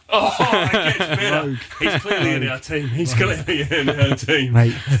both? Oh, it gets better. He's clearly in our team.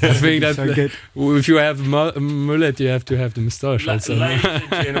 Mate, I think that so good. If you have mullet, you have to have the moustache. Ladies and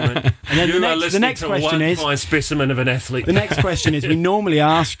gentlemen, and then the next question is fine specimen of an athlete. The next question is: we normally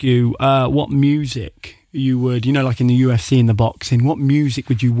ask you what music you would, like in the UFC and the boxing, what music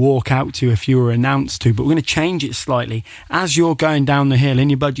would you walk out to if you were announced to? But we're going to change it slightly. As you're going down the hill in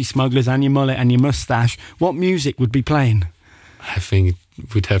your budgie smugglers and your mullet and your moustache, what music would be playing? I think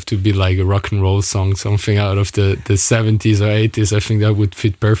it would have to be like a rock and roll song, something out of the 70s or 80s. I think that would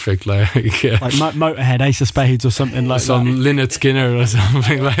fit perfect. Like Motorhead, Ace of Spades, or something like some that. Lynyrd Skynyrd or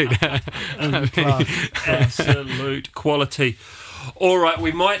something like that. Absolute quality. All right,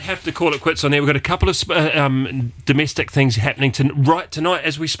 we might have to call it quits on there. We've got a couple of domestic things happening tonight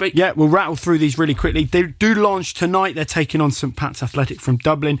as we speak. Yeah, we'll rattle through these really quickly. They do launch tonight. They're taking on St Pat's Athletic from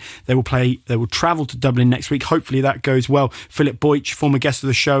Dublin. They will travel to Dublin next week. Hopefully that goes well. Philip Boych, former guest of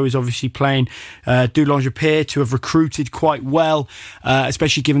the show, is obviously playing. Doulange appear to have recruited quite well,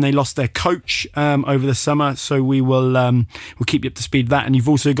 especially given they lost their coach over the summer. So we'll keep you up to speed with that. And you've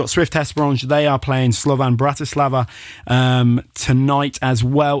also got Swift Esperange. They are playing Slovan Bratislava tonight as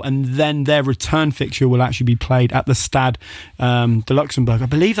well, and then their return fixture will actually be played at the Stade de Luxembourg. I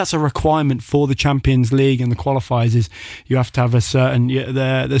believe that's a requirement for the Champions League and the qualifiers, is you have to have a certain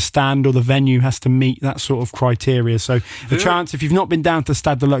the stand or the venue has to meet that sort of criteria. So a chance, if you've not been down to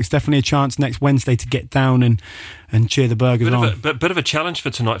Stade de Lux, definitely a chance next Wednesday to get down and cheer the Burgers on. Bit of a challenge for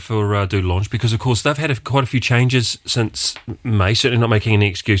tonight for Doulange, because of course they've had quite a few changes since May. Certainly not making any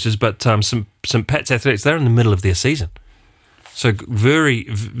excuses, but St Pat's Athletics, they're in the middle of their season. So very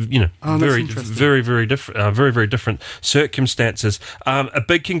different circumstances. A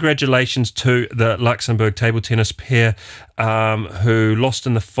big congratulations to the Luxembourg table tennis pair who lost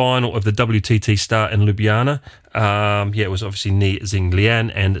in the final of the WTT Star in Ljubljana. It was obviously Ni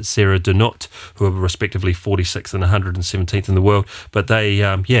Xinglian and Sarah Denot, who are respectively 46th and 117th in the world. But they,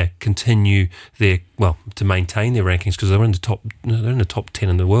 continue to maintain their rankings, because they're in the top 10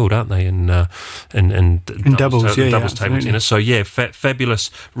 in the world, aren't they? In doubles table tennis. So fabulous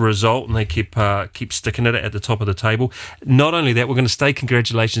result, and they keep sticking it at the top of the table. Not only that, we're going to say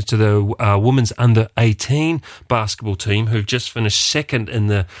congratulations to the women's under 18 basketball team, who've just finished second in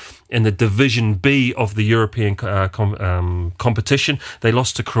the Division B of the European competition. They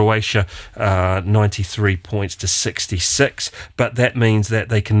lost to Croatia 93 points to 66, but that means that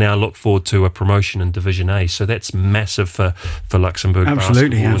they can now look forward to a promotion in Division A. So that's massive for Luxembourg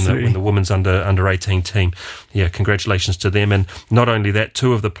basketball and the women's under 18 team. Yeah, congratulations to them. And not only that,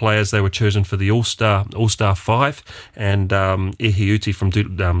 two of the players, they were chosen for the All-Star 5, and Ehiuti from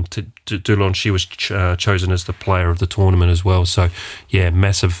Doulange, she was chosen as the player of the tournament as well. So yeah,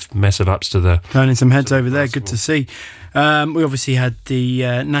 massive ups to the turning some heads over there. Good to see. We obviously had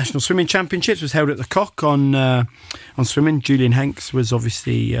the National Swimming Championships was held at the Cock on swimming. Julian Hanks was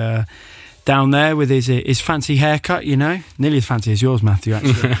obviously down there with his fancy haircut, nearly as fancy as yours, Matthew,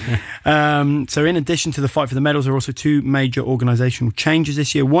 actually. So in addition to the fight for the medals, there are also two major organisational changes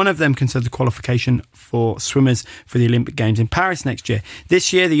this year. One of them concerns the qualification for swimmers for the Olympic Games in Paris next year.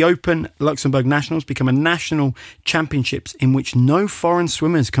 This year, the Open Luxembourg Nationals become a national championships in which no foreign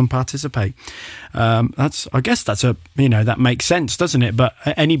swimmers can participate. That makes sense, doesn't it? But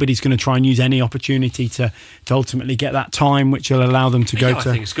anybody's going to try and use any opportunity to ultimately get that time, which will allow them to go to. I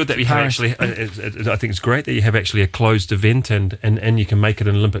think it's good that we have actually. I think it's great that you have actually a closed event and you can make it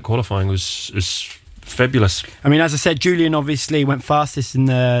an Olympic qualifying is fabulous. I mean, as I said, Julian obviously went fastest in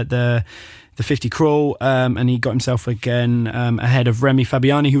the 50 crawl, and he got himself again ahead of Remy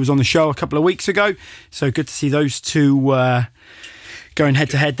Fabiani, who was on the show a couple of weeks ago. So good to see those two going head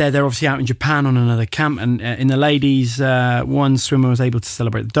to head there. They're obviously out in Japan on another camp. And in the ladies, one swimmer was able to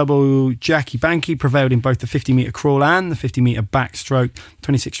celebrate the double. Jackie Banky prevailed in both the 50-metre crawl and the 50-metre backstroke.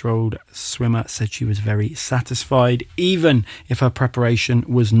 26-year-old swimmer said she was very satisfied, even if her preparation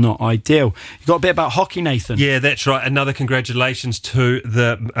was not ideal. You got a bit about hockey, Nathan? Yeah, that's right. Another congratulations to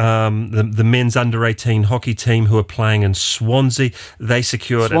the men's under-18 hockey team who are playing in Swansea. They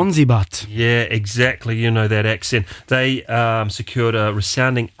secured Swansea butt. Yeah, exactly. You know that accent. They secured a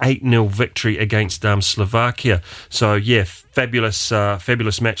resounding 8-0 victory against Slovakia. So yeah, fabulous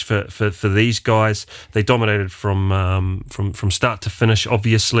match for these guys. They dominated from start to finish,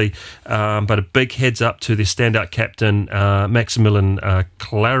 obviously, but a big heads up to their standout captain Maximilian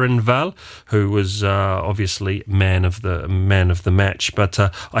Clarenval, who was obviously man of the match. But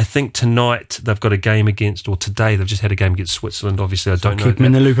I think tonight they've got a game today they've just had a game against Switzerland. Obviously, I don't know. Keep them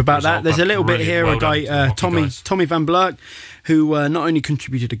in the loop about that. There's a little bit here. A guy, Tommy Van Blerk, who not only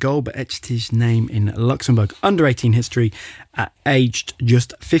contributed a goal but etched his name in Luxembourg under-18 history at aged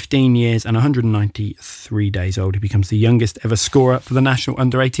just 15 years and 193 days old. He becomes the youngest ever scorer for the national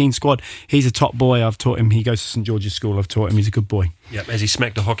under-18 squad. He's a top boy. I've taught him. He goes to St George's School. I've taught him. He's a good boy. Yep. Has he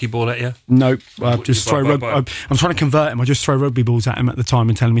smacked a hockey ball at you? No. I'm trying to convert him. I just throw rugby balls at him at the time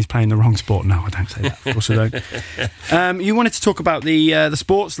and tell him he's playing the wrong sport. No, I don't say that. Of course I don't. You wanted to talk about the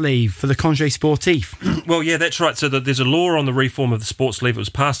sports leave for the Congé Sportif. Well, yeah, that's right. So there's a law on the reform of the sports leave. It was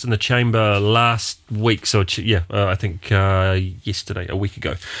passed in the chamber last week. So I think yesterday, a week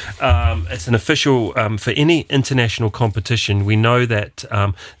ago. It's an official for any international competition. We know that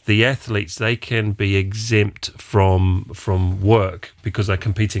the athletes, they can be exempt from work because they're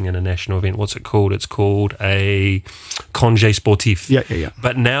competing in a national event. What's it called? It's called a Congé Sportif. Yeah.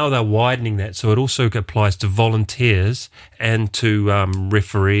 But now they're widening that, so it also applies to volunteers and to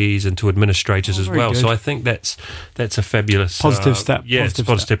referees and to administrators as well. Good. So I think that's a fabulous positive step. Yeah, it's a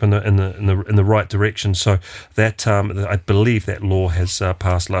positive step in the right direction. So that I believe that law has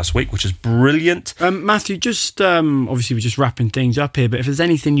passed last week, which is brilliant. Matthew, just obviously we're just wrapping things up here, but if there's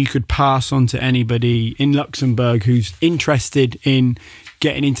anything you could pass on to anybody in Luxembourg who's interested in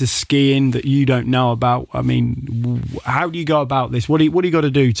getting into skiing that you don't know about, I mean, how do you go about this? What do you got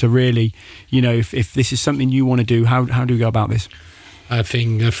to do to really, if this is something you want to do, how do you go about this? I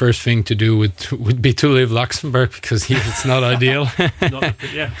think the first thing to do would be to leave Luxembourg, because here it's not ideal.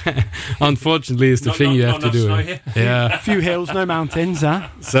 Unfortunately, it's the thing you have to do. Yeah, a few hills, no mountains, huh?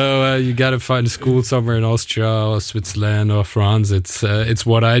 So you got to find a school somewhere in Austria or Switzerland or France. It's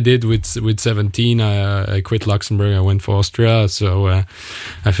what I did with 17. I quit Luxembourg. I went for Austria. So I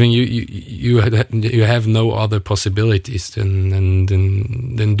think you have no other possibilities than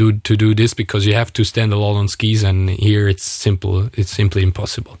do this, because you have to stand a lot on skis, and here it's simple. It's simply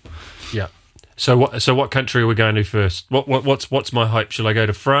impossible. Yeah. So what country are we going to first? What's my hope? Shall I go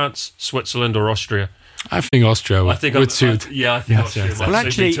to France, Switzerland, or Austria? I think Austria would suit. I think Austria. Well,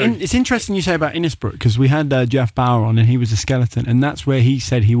 actually, it's interesting you say about Innsbruck, because we had Jeff Bauer on, and he was a skeleton, and that's where he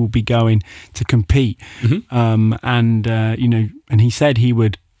said he will be going to compete. Mm-hmm. And he said he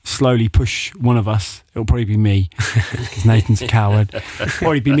would slowly push one of us. It'll probably be me, because Nathan's a coward. It'll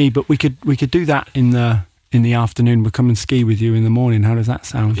probably be me, but we could do that in the afternoon. We'll come and ski with you in the morning. How does that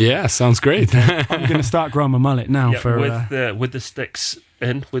sound? Yeah, sounds great. I'm going to start growing my mullet now. With the sticks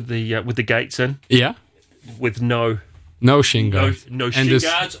in, with the gates in. Yeah. With no shin guards. No shin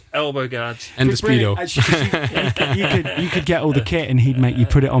guards, elbow guards. And the Speedo. You could get all the kit, and he'd make you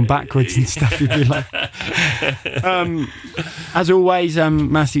put it on backwards and stuff. He'd be like... as always,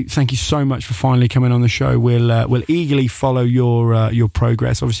 Matthew, thank you so much for finally coming on the show. We'll eagerly follow your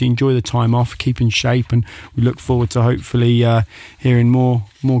progress. Obviously, enjoy the time off, keep in shape, and we look forward to hopefully hearing more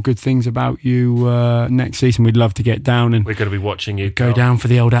good things about you next season. We'd love to get down, and we're going to be watching you go down for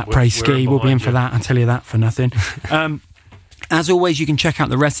the old après ski. We'll be in for that. I'll tell you that for nothing. As always, you can check out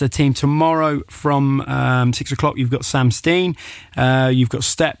the rest of the team tomorrow from 6 o'clock. You've got Sam Steen. You've got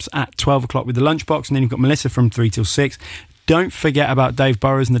Steps at 12 o'clock with the lunchbox. And then you've got Melissa from 3 till 6. Don't forget about Dave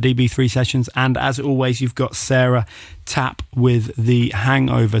Burrows and the DB3 sessions. And as always, you've got Sarah Tapp with the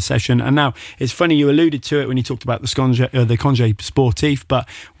hangover session. And now, it's funny, you alluded to it when you talked about the Congé Sportif, but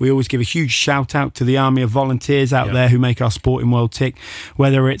we always give a huge shout out to the army of volunteers out there who make our sporting world tick.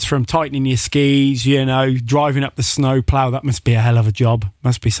 Whether it's from tightening your skis, driving up the snow plough, that must be a hell of a job.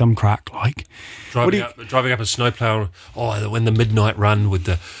 Must be some crack, like. Driving up a snowplow, when the midnight run with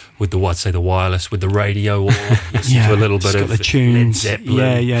the wireless, with the radio, or listen to a little bit of the tunes. Led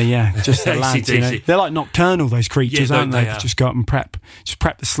Zeppelin. Yeah. Just the lads, They're like nocturnal, those creatures, aren't they? Just go up and prep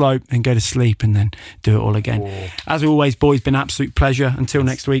the slope and go to sleep and then do it all again. As always, boys, been an absolute pleasure. Until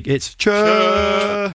next week, it's cheer.